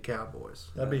the Cowboys.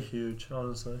 That'd be huge,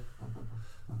 honestly.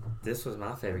 This was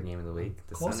my favorite game of the week,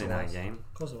 the Sunday night game.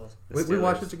 Of course it was. We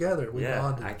watched it together. We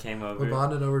bonded. I came over. We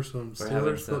bonded over some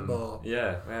Steelers football.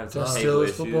 Yeah, we had some Steelers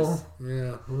issues. football.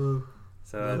 Yeah. Woo.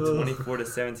 So a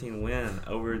 24-17 win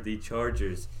over the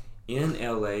Chargers in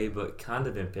LA, but kind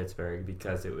of in Pittsburgh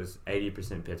because it was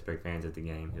 80% Pittsburgh fans at the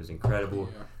game. It was incredible.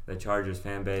 Yeah. The Chargers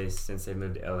fan base, since they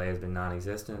moved to LA, has been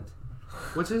non-existent.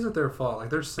 Which isn't their fault. Like,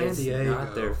 there's San Diego. It's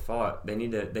not their fault.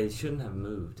 They shouldn't have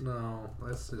moved. No,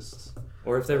 that's just.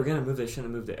 Or if they were gonna move, they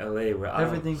shouldn't have moved to LA. Where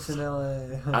everything's in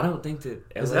LA. I don't think that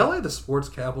is LA the sports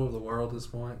capital of the world at this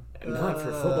point. Not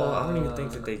for football. I don't even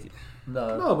think that they.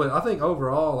 No, but I think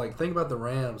overall, like, think about the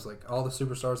Rams, like all the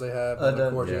superstars they have. And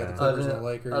of course, you got the Clippers and the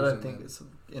Lakers. I don't think it's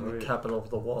in the capital of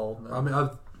the world. No. I mean,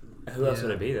 who else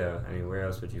would it be though? I mean, where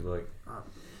else would you look?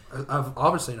 I've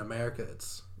obviously in America,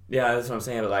 it's. Yeah, that's what I'm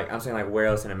saying. But like, I'm saying like, where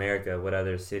else in America? What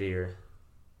other city or?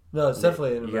 No, it's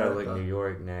definitely in America. You gotta look New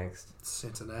York next.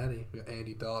 Cincinnati. We got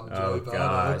Andy Dalton. Oh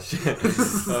gosh.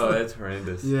 Oh, that's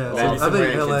horrendous. Yeah, maybe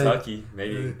somewhere in Kentucky.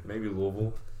 Maybe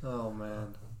Louisville. Oh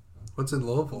man. What's in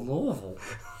Louisville? Louisville.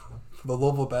 The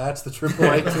Louisville Bats, the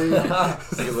AAA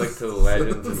team. You look to the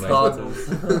legends and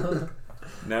legends.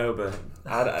 No, but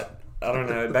I don't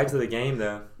know. Back to the game,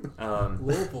 though.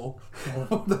 Louisville?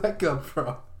 Where did that come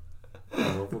from?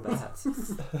 Louisville Bats.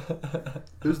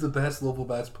 Who's the best Louisville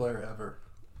Bats player ever?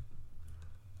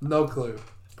 No clue.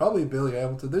 Probably Billy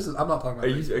Hamilton. I'm not talking about. Are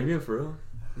you being for real?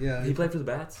 Yeah. He played for the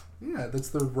Bats? Yeah, that's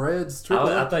the Reds.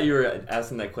 I thought you were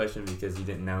asking that question because you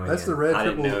didn't know any. That's the Red I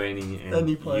didn't triple. know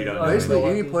any player. You don't know basically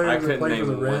any. any player I that couldn't played name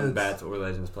for the Reds. one Bats or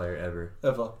Legends player ever.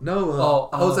 No,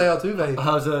 Jose Altuve.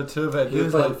 Jose Altuve. He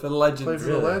played for the Legends. Played for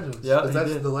the Legends. Yeah,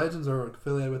 the Legends are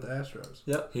affiliated with the Astros.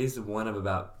 Yep. He's one of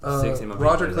about 6 MLB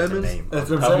Roger players Clemens. I can name. That's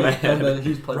what I'm saying. And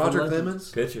he's played Roger for the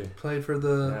Clemens. Pitcher. Played for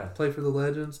the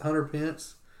Legends. Hunter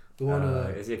Pence. The one,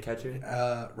 is he a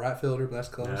catcher? Right fielder, but that's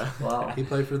close. Yeah. Wow. He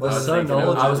played for the.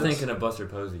 I was thinking of Buster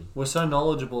Posey. We're so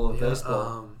knowledgeable of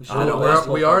baseball.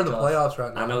 We are in the playoffs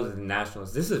right now. I know the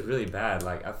Nationals. This is really bad.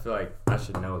 Like I feel like I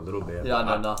should know a little bit. Yeah, I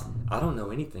know nothing. I don't know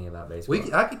anything about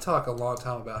baseball. I could talk a long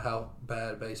time about how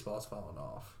bad baseball's fallen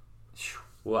off.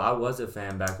 Well, I was a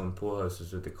fan back when Pujols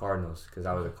was with the Cardinals because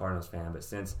I was a Cardinals fan. But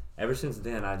ever since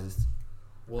then, I just.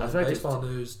 Well, in baseball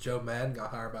news, Joe Madden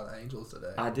got hired by the Angels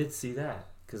today. I did see that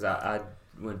because I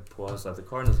when Pujols left the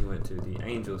Cardinals, he went to the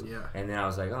Angels. Yeah. And then I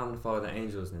was like, oh, I'm gonna follow the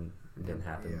Angels, and it didn't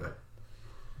happen. Yeah.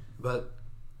 But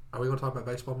are we gonna talk about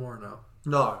baseball more or no?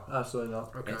 No, absolutely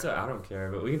not. Okay. I don't care,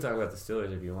 but we can talk about the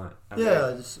Steelers if you want.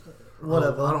 Just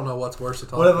whatever. I don't know what's worse to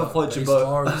talk whatever about. Floats your boat.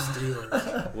 Or the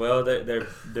Steelers. Well,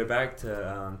 they're back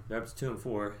to they're up to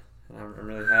 2-4. I'm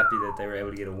really happy that they were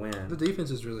able to get a win. The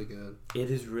defense is really good. It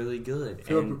is really good.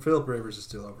 Phillip Rivers is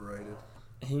still overrated.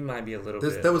 He might be a little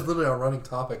bit. That was literally our running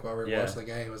topic while we were watching the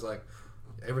game. It was like,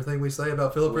 everything we say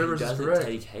about Phillip Rivers is correct.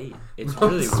 He doesn't take hate. It's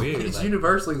really weird. He's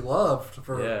universally loved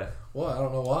for what? I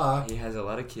don't know why. He has a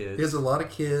lot of kids. He has a lot of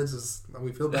kids.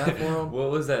 We feel bad for him.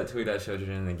 What was that tweet I showed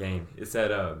you in the game? It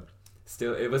said,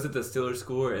 it was the Steelers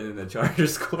score and then the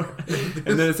Chargers score.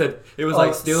 And then it was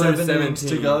like Steelers 17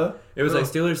 to go. It was like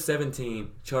Steelers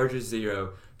 17, Chargers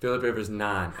 0, Phillip Rivers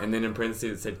 9, and then in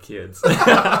parentheses it said kids.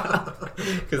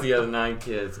 Because he has 9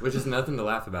 kids, which is nothing to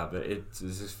laugh about, but it's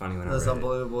just funny when That's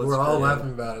unbelievable. We're all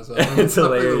laughing about it. So it's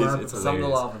hilarious. It's something to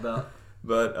laugh about.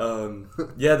 But,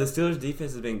 yeah, the Steelers'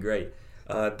 defense has been great.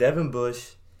 Devin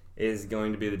Bush is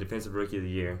going to be the Defensive Rookie of the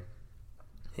Year.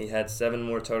 He had 7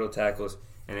 more total tackles,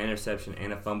 an interception,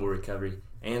 and a fumble recovery,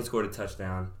 and scored a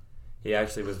touchdown. He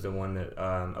actually was the one that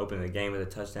opened the game with a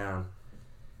touchdown.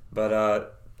 But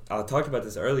I talked about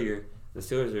this earlier. The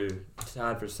Steelers are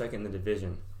tied for second in the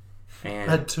division, and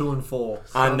had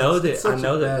 2-4. I know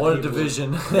that. What a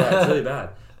division! Yeah, it's really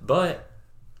bad. But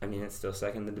I mean, it's still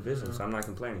second in the division, so I'm not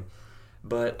complaining.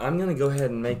 But I'm gonna go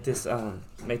ahead and make this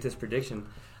prediction.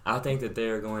 I think that they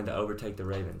are going to overtake the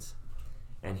Ravens,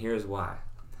 and here's why.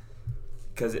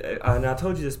 Because and I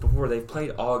told you this before, they've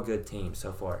played all good teams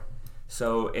so far.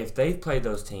 So if they've played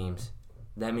those teams,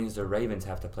 that means the Ravens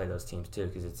have to play those teams too,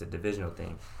 because it's a divisional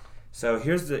thing. So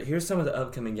here's some of the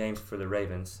upcoming games for the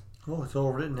Ravens. Oh, it's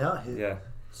all written out here. Yeah,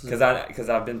 because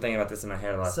I've been thinking about this in my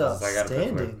head a lot. So I got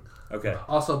to put okay.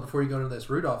 Also, before you go into this,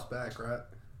 Rudolph's back, right?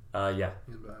 Yeah.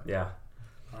 He's back. Yeah.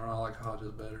 I don't know, I like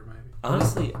Hodges better, maybe.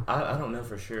 Honestly, I don't know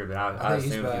for sure, but I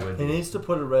assume he would be. He needs to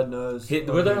put a red nose. They're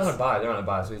on a bye. They're on a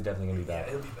bye, so he's definitely going to be back.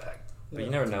 Yeah, he'll be back. But you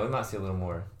never know. We might see a little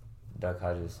more Duck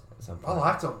Hodges at some point. I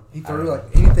liked him. He threw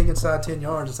anything inside 10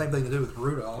 yards. The same thing to do with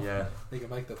Rudolph. Yeah. He can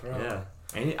make the throw. Yeah.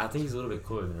 And I think he's a little bit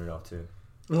cooler than Rudolph, too.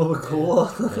 A little bit cooler.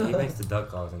 Yeah, he makes the duck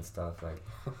calls and stuff. Like,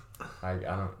 I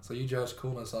don't... So you judge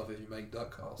coolness off if you make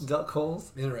duck calls. Duck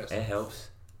calls? Interesting. It helps.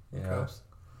 It helps.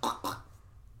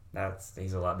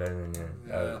 He's a lot better than you.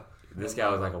 Yeah. This guy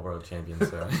was like a world champion,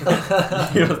 so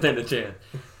you don't stand a chance.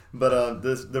 But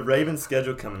the Ravens'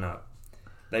 schedule coming up,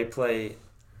 they play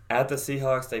at the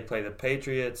Seahawks. They play the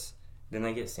Patriots. Then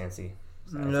they get Cincy.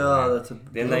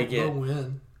 They'll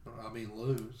win. I mean,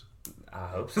 lose. I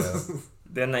hope so.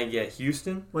 Then they get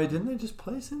Houston. Wait, didn't they just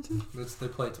play Cincy? They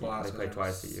played twice. They played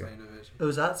twice a year. Same division. It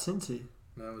was at Cincy.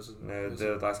 No,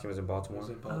 the last game was in Baltimore. It was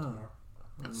in Baltimore.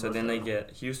 Oh. So then they get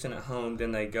Houston at home.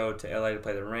 Then they go to LA to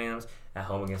play the Rams, at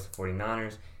home against the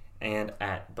 49ers, and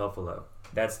at Buffalo.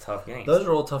 That's tough games. Those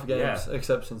are all tough games,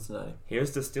 except Cincinnati.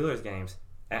 Here's the Steelers games.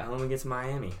 At home against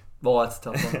Miami. Well, that's a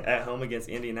tough one. At home against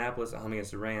Indianapolis, at home against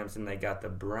the Rams. And they got the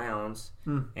Browns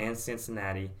and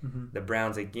Cincinnati, the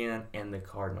Browns again, and the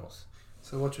Cardinals.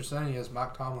 So what you're saying is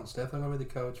Mike Tomlin's definitely going to be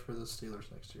the coach for the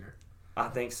Steelers next year. I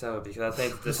think so, because I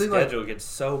think the schedule gets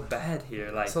so bad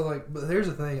here. But here's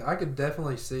the thing. I could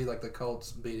definitely see the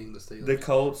Colts beating the Steelers. The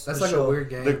Colts. That's a weird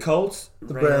game. The Colts.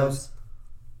 The Browns.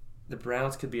 The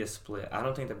Browns could be a split. I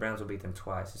don't think the Browns will beat them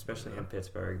twice, especially in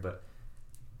Pittsburgh. But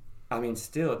I mean,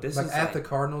 still, this like is at the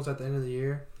Cardinals at the end of the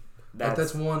year.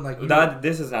 That's one like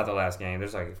this is not the last game.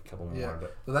 There's like a couple more,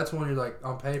 but so that's one you're like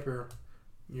on paper,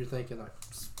 you're thinking like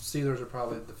Steelers are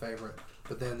probably the favorite,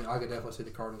 but then I could definitely see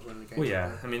the Cardinals winning the game. Well,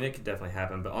 yeah, I mean it could definitely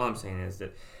happen, but all I'm saying is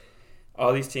that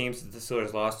all these teams that the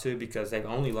Steelers lost to because they've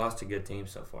only lost to good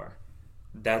teams so far.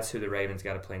 That's who the Ravens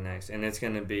got to play next, and it's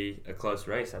going to be a close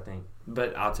race, I think.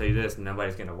 But I'll tell you this: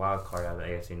 nobody's getting a wild card out of the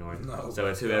AFC North. No, so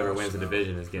it's whoever wins the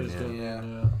division is getting in.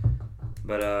 Yeah.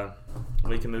 But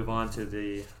we can move on to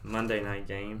the Monday night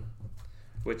game,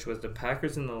 which was the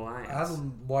Packers and the Lions. I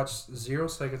watched 0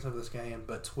 seconds of this game,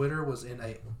 but Twitter was in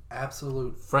a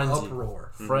absolute frenzy.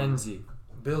 uproar. Frenzy.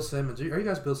 Bill Simmons. Are you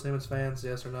guys Bill Simmons fans?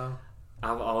 Yes or no?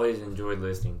 I've always enjoyed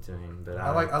listening to him, but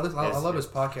I love his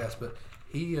podcast. But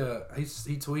he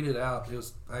tweeted out. It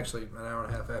was actually an hour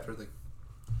and a half after the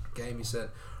game. He said,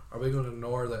 "Are we going to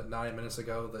ignore that 90 minutes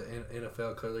ago the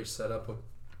NFL clearly set up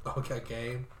a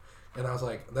game?" And I was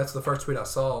like, that's the first tweet I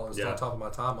saw. It was on top of my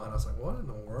timeline. I was like, what in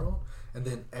the world? And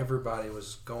then everybody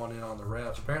was going in on the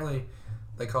refs. Apparently,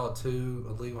 they called 2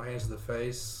 illegal hands to the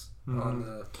face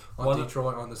on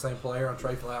Detroit on the same player, on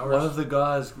Trey Flowers. One of the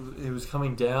guys, he was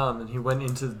coming down and he went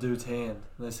into the dude's hand.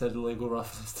 And they said illegal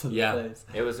roughness to the face.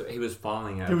 He was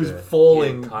falling. He was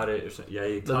falling. He caught it. He caught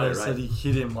it. Then they said he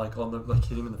hit him hit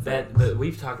him in the face. But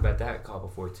we've talked about that call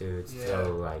before too. It's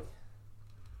so like.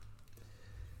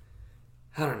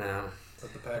 I don't know.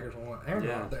 But the Packers won.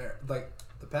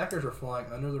 The Packers are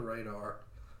flying under the radar.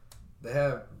 They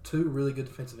have 2 really good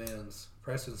defensive ends,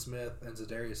 Preston Smith and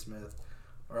Zadarius Smith.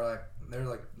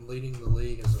 They're leading the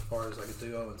league as far as a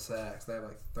duo in sacks. They have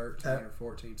 13 or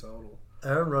 14 total.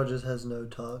 Aaron Rodgers has no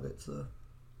targets though.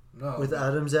 No. With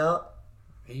Adams out.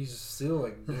 He's still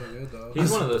doing good though.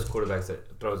 He's one of those quarterbacks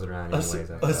that throws it around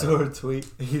anyways. I saw a tweet.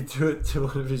 He threw it to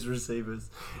one of his receivers,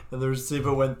 and the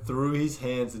receiver went through his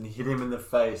hands and hit him in the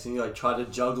face. And he tried to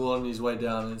juggle on his way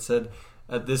down. And it said,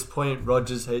 "At this point,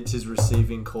 Rodgers hates his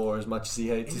receiving core as much as he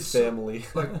hates his family."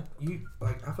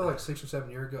 I feel like 6 or 7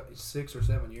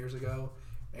 years ago,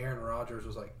 Aaron Rodgers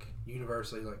was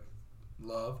universally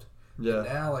loved. Yeah. And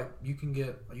now you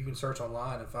can search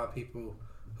online and find people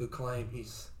who claim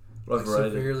he's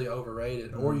severely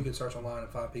overrated, or you can search online and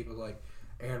find people like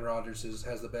Aaron Rodgers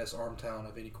has the best arm talent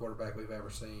of any quarterback we've ever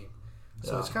seen.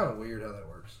 So it's kind of weird how that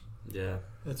works. Yeah,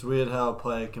 it's weird how a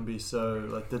player can be so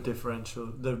the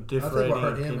differentiating. I think what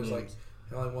hurt him is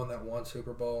he only won that 1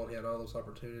 Super Bowl and he had all those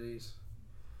opportunities.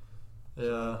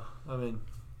 Yeah, I mean,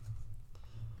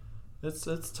 it's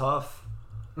tough.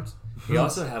 He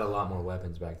also had a lot more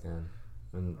weapons back then.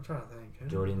 I'm trying to think.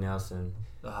 Jordy Nelson.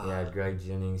 He had Greg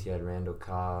Jennings. He had Randall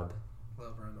Cobb.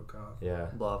 Love Randall Cobb. Yeah.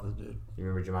 Love the dude. You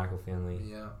remember Jermichael Finley?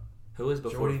 Yeah. Who was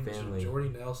before Finley? Jordy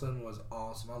Nelson was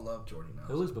awesome. I love Jordy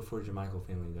Nelson. Who was before Jermichael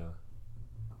Finley, though?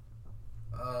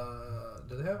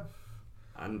 Do they have...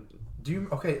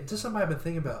 Just something I've been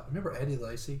thinking about. Remember Eddie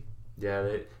Lacy? Yeah,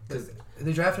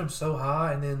 they drafted him so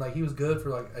high, and then he was good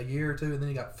for a year or 2, and then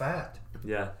he got fat.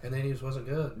 Yeah. And then he just wasn't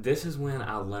good. This is when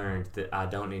I learned that I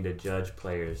don't need to judge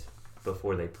players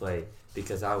before they play,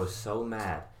 because I was so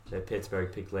mad that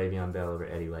Pittsburgh picked Le'Veon Bell over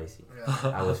Eddie Lacy.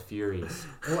 Yeah. I was furious.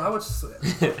 Well, I would say,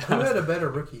 who had a better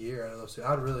rookie year out of those two?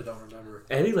 I really don't remember.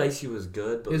 Eddie Lacy was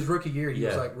good. But his rookie year, he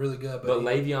was really good. But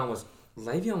Le'Veon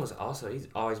was also, he's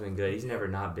always been good. He's never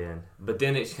not been. But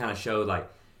then it kind of showed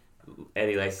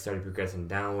Eddie Lacy started progressing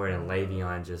downward and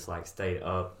Le'Veon just stayed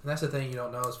up. And that's the thing you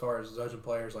don't know as far as judging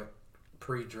players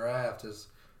pre-draft is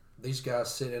these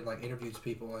guys sit and interviews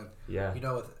people, and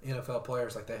with NFL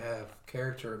players they have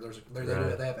character.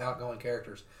 They have outgoing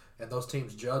characters, and those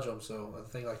teams judge them. So a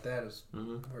thing like that is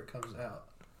where it comes out.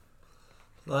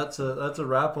 That's a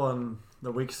wrap on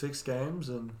the Week 6 games,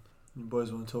 and you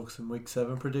boys want to talk some Week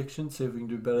 7 predictions? See if we can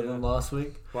do better than last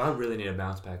week. Well, I really need a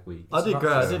bounce back week. I did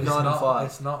great. I did 9-5.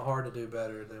 It's not hard to do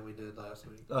better than we did last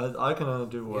week. I can only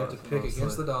do worse. You have to pick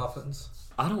against the Dolphins.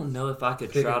 I don't know if I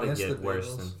could try to get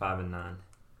worse than 5-9.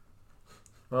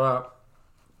 All right,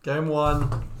 game 1,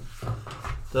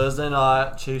 Thursday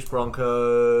night, Chiefs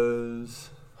Broncos.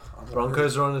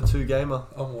 Broncos are on a 2-gamer.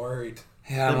 I'm worried.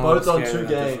 Yeah, they're both on 2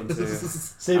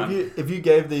 games. See, if you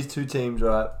gave these 2 teams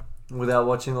without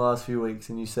watching the last few weeks,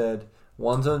 and you said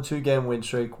one's on a 2-game win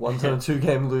streak, one's on a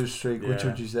 2-game lose streak, which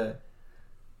would you say?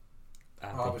 I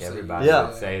think everybody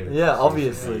would say that. Yeah,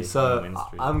 obviously. So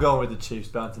I'm going with the Chiefs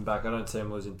bouncing back. I don't see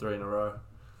them losing 3 in a row.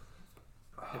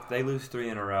 If they lose 3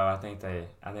 in a row, I think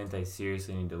they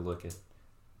seriously need to look at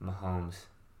Mahomes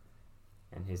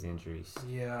and his injuries.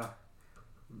 Yeah.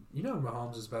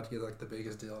 Mahomes is about to get the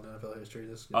biggest deal in NFL history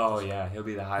this year. Oh yeah, he'll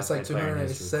be the highest paid player in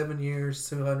history. 207 years,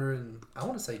 200 and I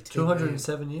want to say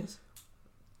 207 years.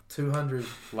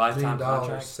 $200 lifetime million,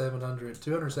 contract.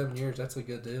 207 years. That's a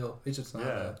good deal. He should sign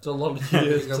that. It's a lot of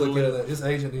years to live. His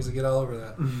agent needs to get all over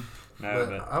that.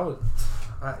 No,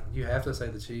 but you have to say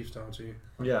the Chiefs, don't you?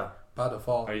 Yeah. By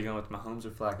default. Are you going with Mahomes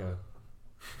or Flacco?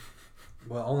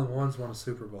 Well, only one's won a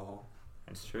Super Bowl.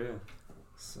 That's true.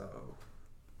 So,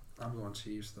 I'm going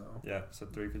Chiefs, though. Yeah, so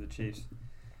 3 for the Chiefs.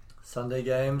 Sunday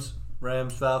games,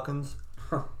 Rams, Falcons.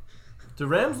 Do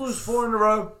Rams lose 4 in a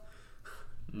row?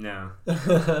 No.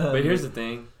 But here's the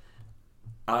thing.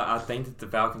 I think that the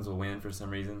Falcons will win for some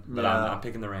reason, but I'm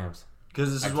picking the Rams.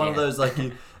 Because this is one of those, like,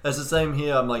 it's the same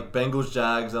here. I'm like, Bengals,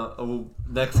 Jags.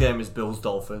 Next game is Bills,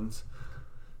 Dolphins.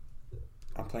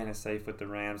 I'm playing it safe with the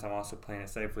Rams. I'm also playing it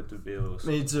safe with the Bills.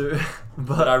 Me too.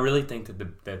 But I really think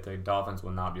that the Dolphins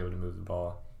will not be able to move the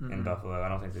ball in Buffalo. I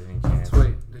don't think there's any chance.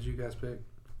 Sweet. Did you guys pick?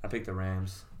 I picked the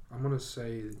Rams. I'm going to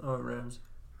say... Oh, Rams.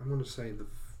 I'm going to say the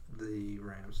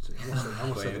Rams, too.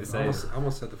 I'm going to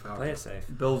say the Falcons. Play it safe.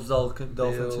 Bills, Dolphins,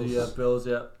 yeah. Bills,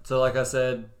 yeah. So, like I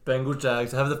said, Bengals,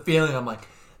 Jags. I have the feeling I'm like,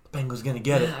 the Bengals going to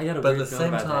get it. I got a but weird at the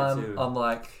same feeling about that, time, too. I'm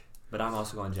like... But I'm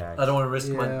also going Jags. I don't want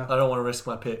to risk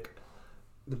my pick.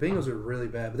 The Bengals are really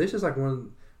bad, but this is like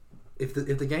one. If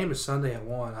the game is Sunday at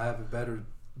 1, I have a better.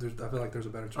 I feel like there's a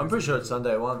better chance. I'm pretty sure it's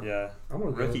Sunday at 1. Yeah.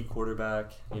 Rookie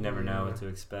quarterback. You never know what to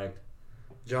expect.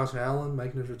 Josh Allen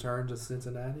making his return to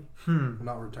Cincinnati. Well,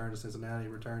 not return to Cincinnati,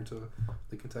 return to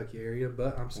the Kentucky area.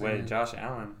 But I'm saying. Wait, Josh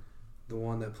Allen, the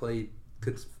one that played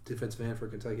defensive end for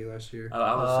Kentucky last year. Oh,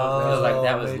 I was so confused. Like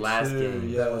that was last game.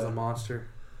 Yeah. That was a monster.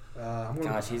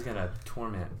 Gosh, he's gonna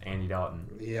torment Andy Dalton.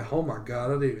 Yeah, oh my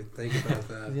God, I didn't even think about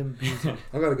that.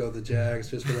 I gotta go with the Jags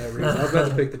just for that reason. I was about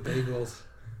to pick the Bengals.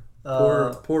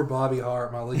 Poor Bobby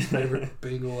Hart, my least favorite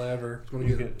Bengal ever.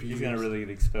 He's gonna really get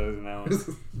exposed in that one.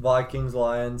 Vikings,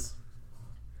 Lions.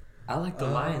 I like the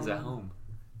Lions at home.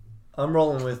 I'm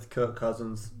rolling with Kirk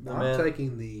Cousins. I'm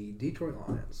taking the Detroit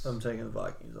Lions. I'm taking the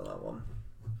Vikings on that one.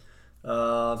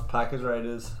 Packers,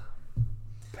 Raiders.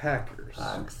 Packers.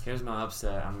 Here's my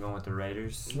upset. I'm going with the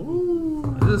Raiders.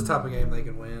 Ooh. This is the type of game they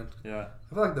can win. Yeah.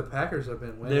 I feel like the Packers have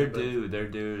been winning. They're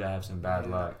due to have some bad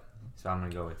luck. So I'm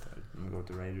gonna go with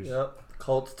the Raiders. Yep.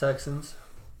 Colts, Texans.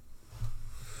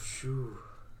 Shoo.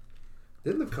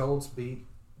 Didn't the Colts beat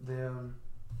them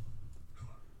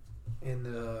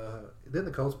didn't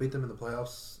the Colts beat them in the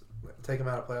playoffs? Take them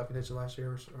out of playoff contention last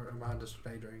year, or am I just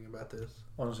daydreaming about this?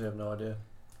 Honestly, I have no idea.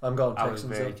 I'm going Texans. I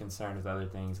was very concerned with other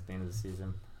things at the end of the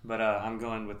season, but I'm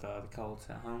going with the Colts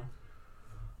at home.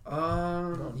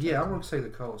 Yeah, I'm going to say the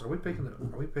Colts. Are we picking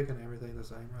everything the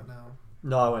same right now?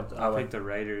 No, I picked the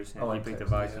Raiders, and you picked the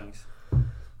Vikings.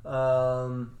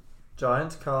 Yeah.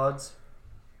 Giants, Cards.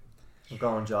 I'm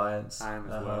going Giants. I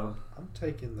am as well. I'm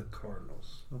taking the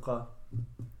Cardinals. Okay.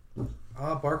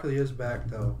 Barkley is back,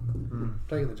 though. I'm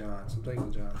taking the Giants.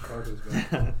 Barkley's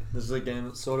back. This is a game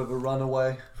that's sort of a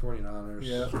runaway. 49ers.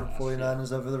 Yeah,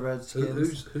 49ers over the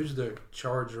Redskins. Who's the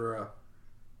Charger?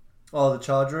 Oh, the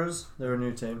Chargers. They're a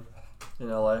new team in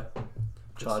LA.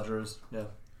 Chargers. Yeah.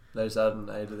 They just added an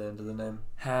A to the end of the name.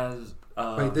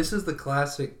 Wait, this is the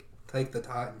classic take the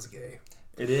Titans game.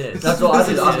 It is. That's what I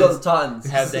did. I've got the Titans.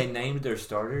 Have they named their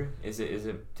starter? Is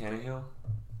it Tannehill?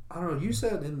 I don't know. You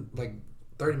said in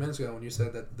 30 minutes ago when you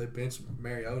said that they benched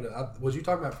Mariota. Was you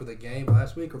talking about for the game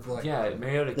last week or for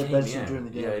Mariota came in during the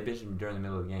game. Yeah, they benched him during the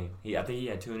middle of the game. I think he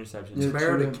had 2 interceptions. Yeah,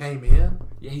 Mariota came in.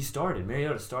 Yeah, he started.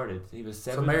 Mariota started. He was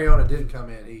 7. So Mariota didn't come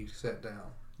in. He sat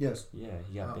down. Yes. Yeah,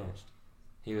 he got benched.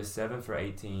 He was 7 for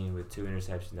 18 with 2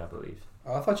 interceptions, I believe.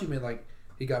 Oh, I thought you meant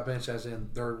he got benched as in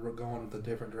they're going the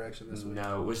different direction this week.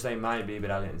 No, which they might be,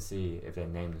 but I didn't see if they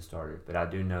named the starter. But I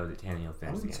do know that Tannehill finished.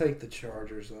 I'm going to take the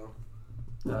Chargers though.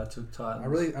 No, I took Titans.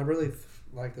 I really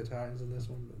like the Titans in this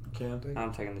one.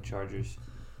 I'm taking the Chargers.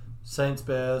 Saints,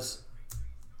 Bears.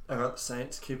 I got the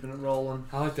Saints keeping it rolling.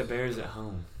 I like the Bears at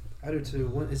home. I do too.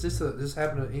 When is this? This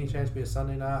happen to any chance to be a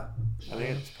Sunday night? I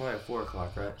think it's probably at 4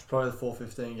 o'clock, right? It's probably the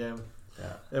 4:15 game.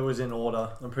 Yeah, it was in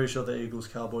order. I'm pretty sure the Eagles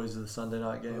Cowboys are the Sunday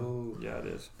night game. Ooh. Yeah, it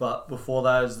is. But before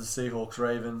that is the Seahawks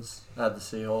Ravens. I had the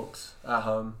Seahawks at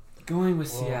home. Going with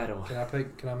Seattle.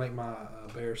 Can I make my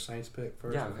Bears Saints pick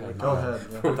first? Yeah, okay. Go ahead.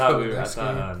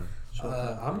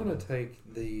 Yeah. I'm gonna take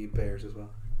the Bears as well.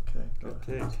 Okay, good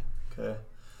pick. Okay,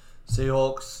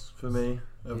 Seahawks for me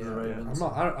over the Ravens.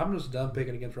 Yeah. I'm just done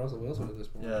picking against Russell Wilson at this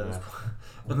point. Yeah.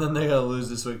 And then they're gonna lose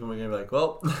this week, and we're gonna be like,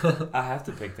 well. I have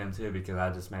to pick them too because I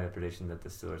just made a prediction that the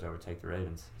Steelers overtake the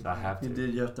Ravens, so I have to. You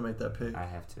did. You have to make that pick. I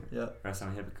have to. Yeah. Or else I'm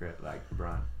a hypocrite like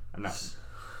LeBron. I'm not.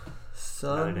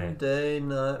 Sunday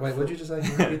night. Wait, what did you just say?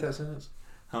 Can you repeat that sentence?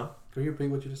 Huh? Can you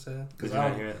repeat what you just said? Did you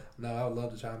not hear it? No, I would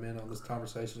love to chime in on this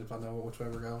conversation if I know which way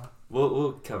we're going.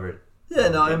 We'll cover it. Yeah,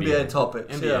 no, NBA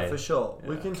topics. NBA. Yeah, for sure.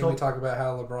 Yeah. Can we talk about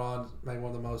how LeBron made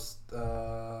one of the most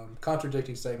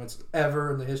contradicting statements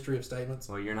ever in the history of statements?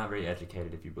 Well, you're not very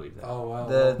educated if you believe that. Oh, wow. I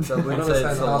wouldn't say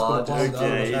it's a logic.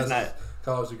 Okay, he's not...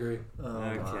 college degree. Oh,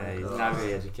 okay, he's not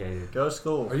very educated. Go to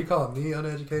school. Are you calling me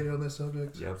uneducated on this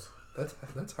subject? Yep.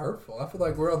 That's hurtful. I feel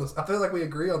like we're on this. I feel like we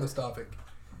agree on this topic.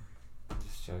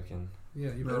 Just joking.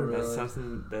 Yeah, you better.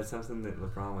 That's something that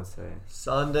LeBron would say.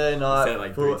 Sunday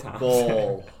night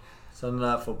football. Sunday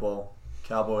night football.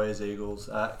 Cowboys, Eagles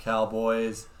at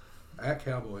Cowboys. At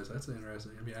Cowboys. That's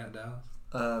interesting. I mean, at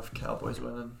Dallas. Cowboys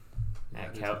winning.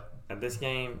 At this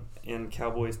game in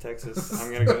Cowboys, Texas,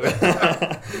 I'm gonna go.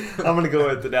 I'm gonna go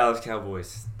with the Dallas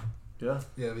Cowboys. Yeah.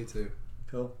 Yeah, me too.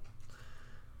 Cool.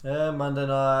 Yeah, Monday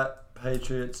night.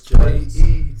 Patriots, Jets.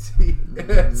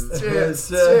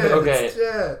 Jets. Okay.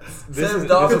 This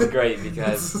is great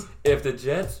because if the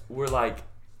Jets were like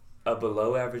a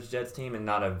below average Jets team and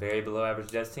not a very below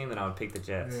average Jets team, then I would pick the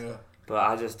Jets. Yeah. But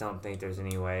I just don't think there's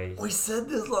any way. We said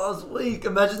this last week.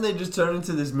 Imagine they just turn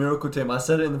into this miracle team. I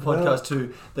said it in the podcast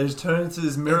too. They just turn into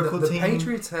this miracle team. The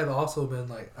Patriots have also been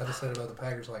like I just said about the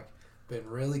Packers, like been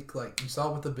really like you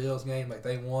saw with the Bills game, like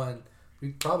they won.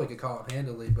 We probably could call it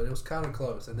handily, but it was kind of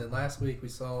close. And then last week we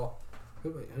saw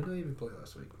who did they even play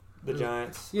last week? The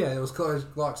Giants. Yeah, it was close.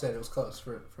 Locke said it was close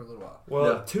for a little while.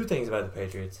 Well, two things about the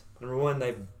Patriots. Number one,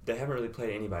 they haven't really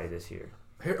played anybody this year.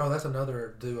 That's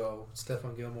another duo: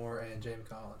 Stephon Gilmore and Jamie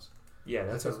Collins. Yeah,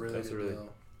 that's a really good deal.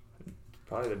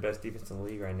 Probably the best defense in the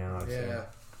league right now. I've seen.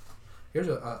 Here's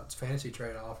a fantasy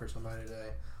trade I offered somebody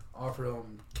today. I offered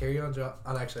them Julio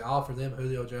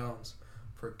Jones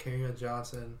for Kerryon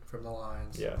Johnson from the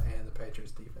Lions and the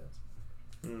Patriots defense.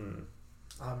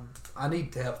 I need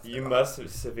depth. You must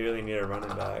severely need a running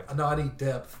back. No, I need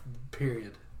depth.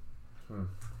 Period.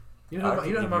 You know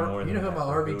who my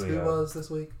RB2 was this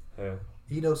week? Who?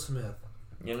 Ito Smith.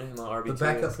 You know who my RB2 is? The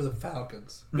backup for the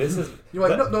Falcons. This is... wait.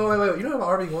 You know who my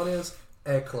RB1 is?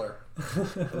 Eckler.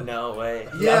 No way.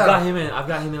 Yeah. I've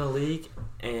got him in a league,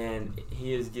 and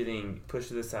he is getting pushed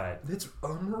to the side. It's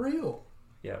unreal.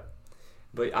 Yep.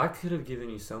 But I could have given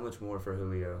you so much more for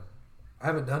Julio. I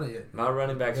haven't done it yet. My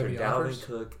running backs are Dalvin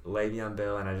Cook, Le'Veon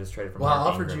Bell, and I just traded for Well, Mark I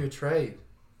offered Ingram. you a trade.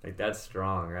 Like, that's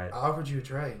strong, right? I offered you a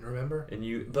trade, remember? And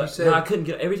you said, no, I couldn't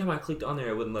get... Every time I clicked on there,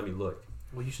 it wouldn't let me look.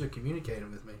 Well, you should have communicated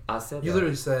with me. I said You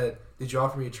literally said, did you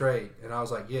offer me a trade? And I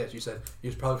was like, yes. You said, it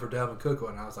was probably for Dalvin Cook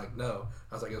one. And I was like, no.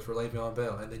 I was like, it was for Le'Veon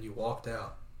Bell. And then you walked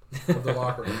out of the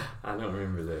locker room. I don't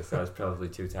remember this. I was probably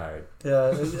too tired.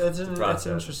 Yeah, it's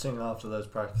interesting after those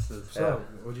practices. So,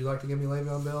 would you like to give me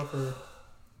Le'Veon Bell for...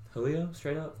 Julio,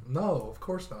 straight up? No, of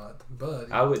course not. But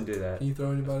I wouldn't do that. Can you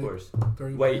throw anybody? Of course. Throw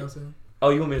anybody else in? Oh,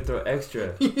 you want me to throw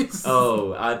extra? Yes.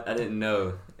 Oh, I didn't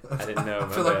know. I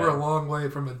feel like we're a long way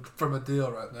from a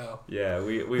deal right now. Yeah,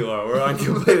 we are. We're on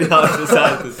completely opposite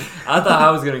sides of this. I thought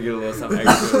I was gonna get a little something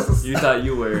extra. You thought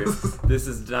you were. This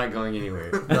is not going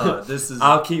anywhere. No, this is.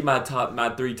 I'll keep my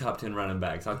 3 top 10 running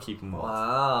backs. I'll keep them all.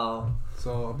 Wow.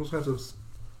 So I'm just gonna have to.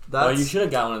 Well, you should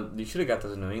have got one. You should have got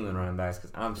those New England running backs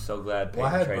because I'm so glad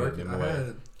Peyton traded them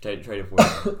away. Traded for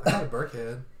them. I had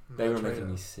Burkhead. They were making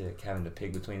me sick having to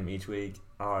pick between them each week.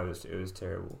 Oh, it was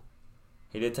terrible.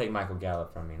 He did take Michael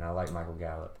Gallup from me, and I like Michael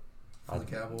Gallup. For the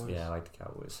Cowboys? Yeah, I like the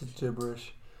Cowboys. It's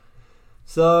gibberish.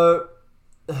 So,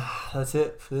 that's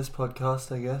it for this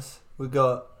podcast, I guess. We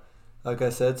got, like I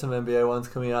said, some NBA ones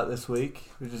coming out this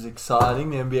week, which is exciting.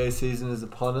 The NBA season is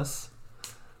upon us.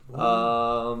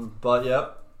 But,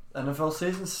 yep, NFL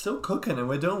season's still cooking, and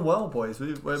we're doing well, boys.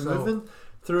 We're moving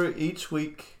through each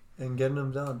week and getting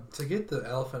them done. To get the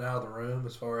elephant out of the room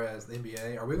as far as the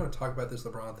NBA, are we going to talk about this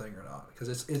LeBron thing or not?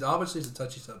 Because it's obviously a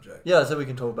touchy subject. Yeah, so we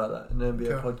can talk about that in the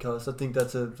NBA podcast. I think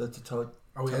that's a talk.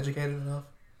 Are we educated enough?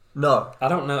 No. I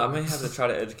don't know. I may have to try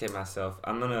to educate myself.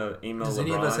 I'm going to email Does LeBron.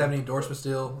 any of us have any endorsements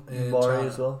still in Maury China?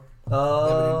 as well?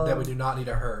 That we do not need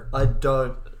to hurt. I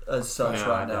don't as such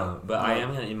now. Don't. But I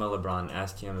am going to email LeBron and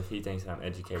ask him if he thinks that I'm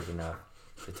educated enough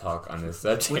to talk on this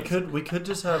subject. We could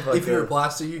just have like if he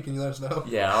replies to you, can you let us know?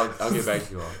 Yeah, I'll get back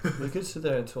to you all. We could sit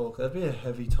there and talk. That'd be a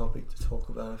heavy topic to talk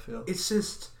about, I feel. It's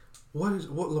just what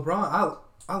LeBron.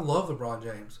 I love LeBron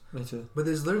James. Me too. But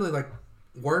there's literally like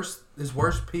his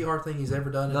worst PR thing he's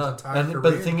ever done in his entire career.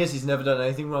 But the thing is, he's never done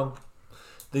anything wrong.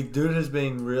 The dude has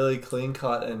been really clean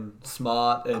cut and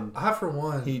smart, and I for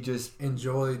one, he just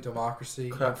enjoy democracy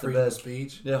and freedom of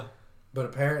speech. Yeah, but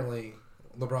apparently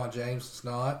LeBron James is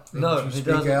not. No, he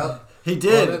doesn't. He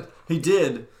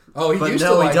did. Oh, but used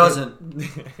now to like he doesn't.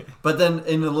 But then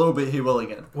in a little bit he will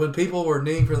again. When people were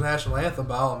kneeling for the national anthem,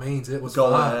 by all means, it was Go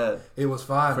fine. ahead. It was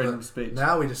fine. Freedom of speech.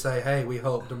 Now we just say, hey, we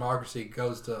hope democracy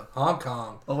goes to Hong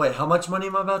Kong. Oh wait, how much money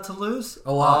am I about to lose?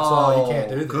 A lot. So you can't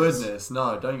do this. Goodness,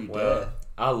 no! Don't you dare.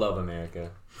 I love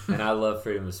America, and I love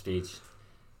freedom of speech,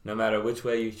 no matter which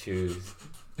way you choose.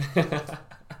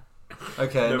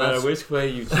 Okay. No matter which way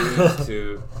you choose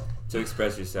to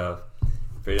express yourself,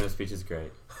 freedom of speech is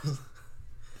great.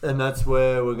 And that's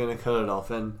where we're going to cut it off,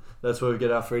 and that's where we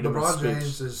get our freedom of speech. LeBron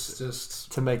James is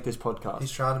just to make this podcast.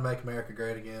 He's trying to make America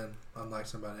great again, unlike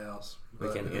somebody else. We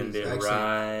can end it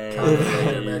right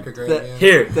America great again.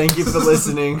 Here. Thank you for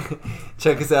listening.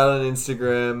 Check us out on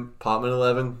Instagram, Apartment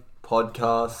 11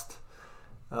 Podcast.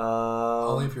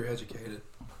 Only if you're educated.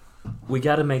 We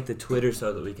got to make the Twitter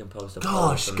so that we can post a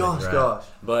post. Gosh.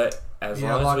 But as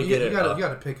long as we get it up. You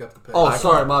got to pick up the pace. Oh,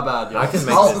 sorry, my bad. I can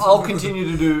make I'll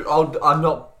continue to do. I'm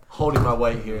not holding my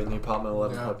weight here in the Apartment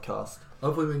 11 podcast.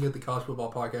 Hopefully we can get the college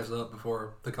football podcast up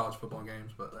before the college football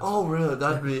games. But really?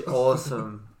 That'd be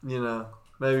awesome.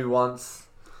 Maybe once.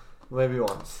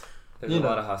 There's a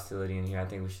lot of hostility in here. I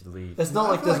think we should leave. It's not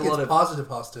like there's a lot of positive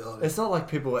hostility. It's not like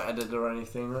people edit or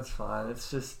anything. That's fine.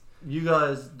 It's just you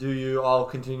guys do you. I'll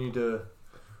continue to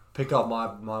pick up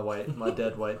my weight, my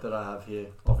dead weight that I have here,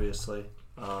 obviously,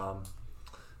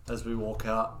 as we walk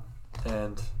out.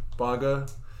 And Bargo,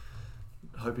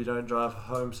 hope you don't drive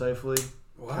home safely.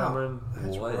 Wow, Cameron,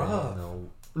 that's rough.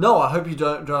 No, I hope you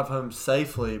don't drive home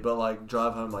safely, but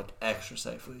drive home extra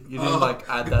safely. You didn't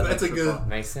add that. That's extra a good. part.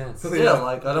 Makes sense. Yeah,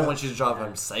 I don't want you to drive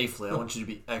home safely. I want you to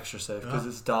be extra safe because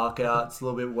it's dark out. It's a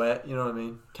little bit wet. You know what I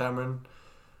mean? Cameron,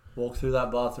 walk through that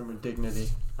bathroom with dignity.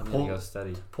 I'm gonna go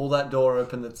study. Pull that door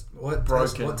open that's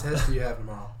broken. What test do you have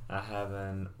tomorrow? I have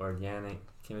an organic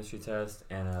chemistry test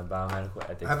and a biomedical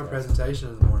ethics. I have a test. presentation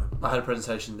in the morning. I had a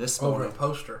presentation this over morning. a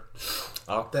poster.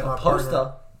 Oh, that my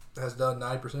poster has done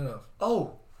 90% of.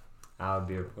 Oh, I'll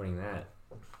be reporting that.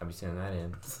 I'll be sending that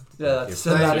in. Yeah,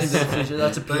 send that in the future.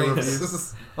 That's a peer review.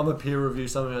 I'm a peer review,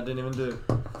 something I didn't even do.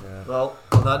 Yeah. Well,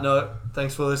 on that note,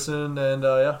 thanks for listening, and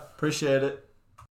appreciate it.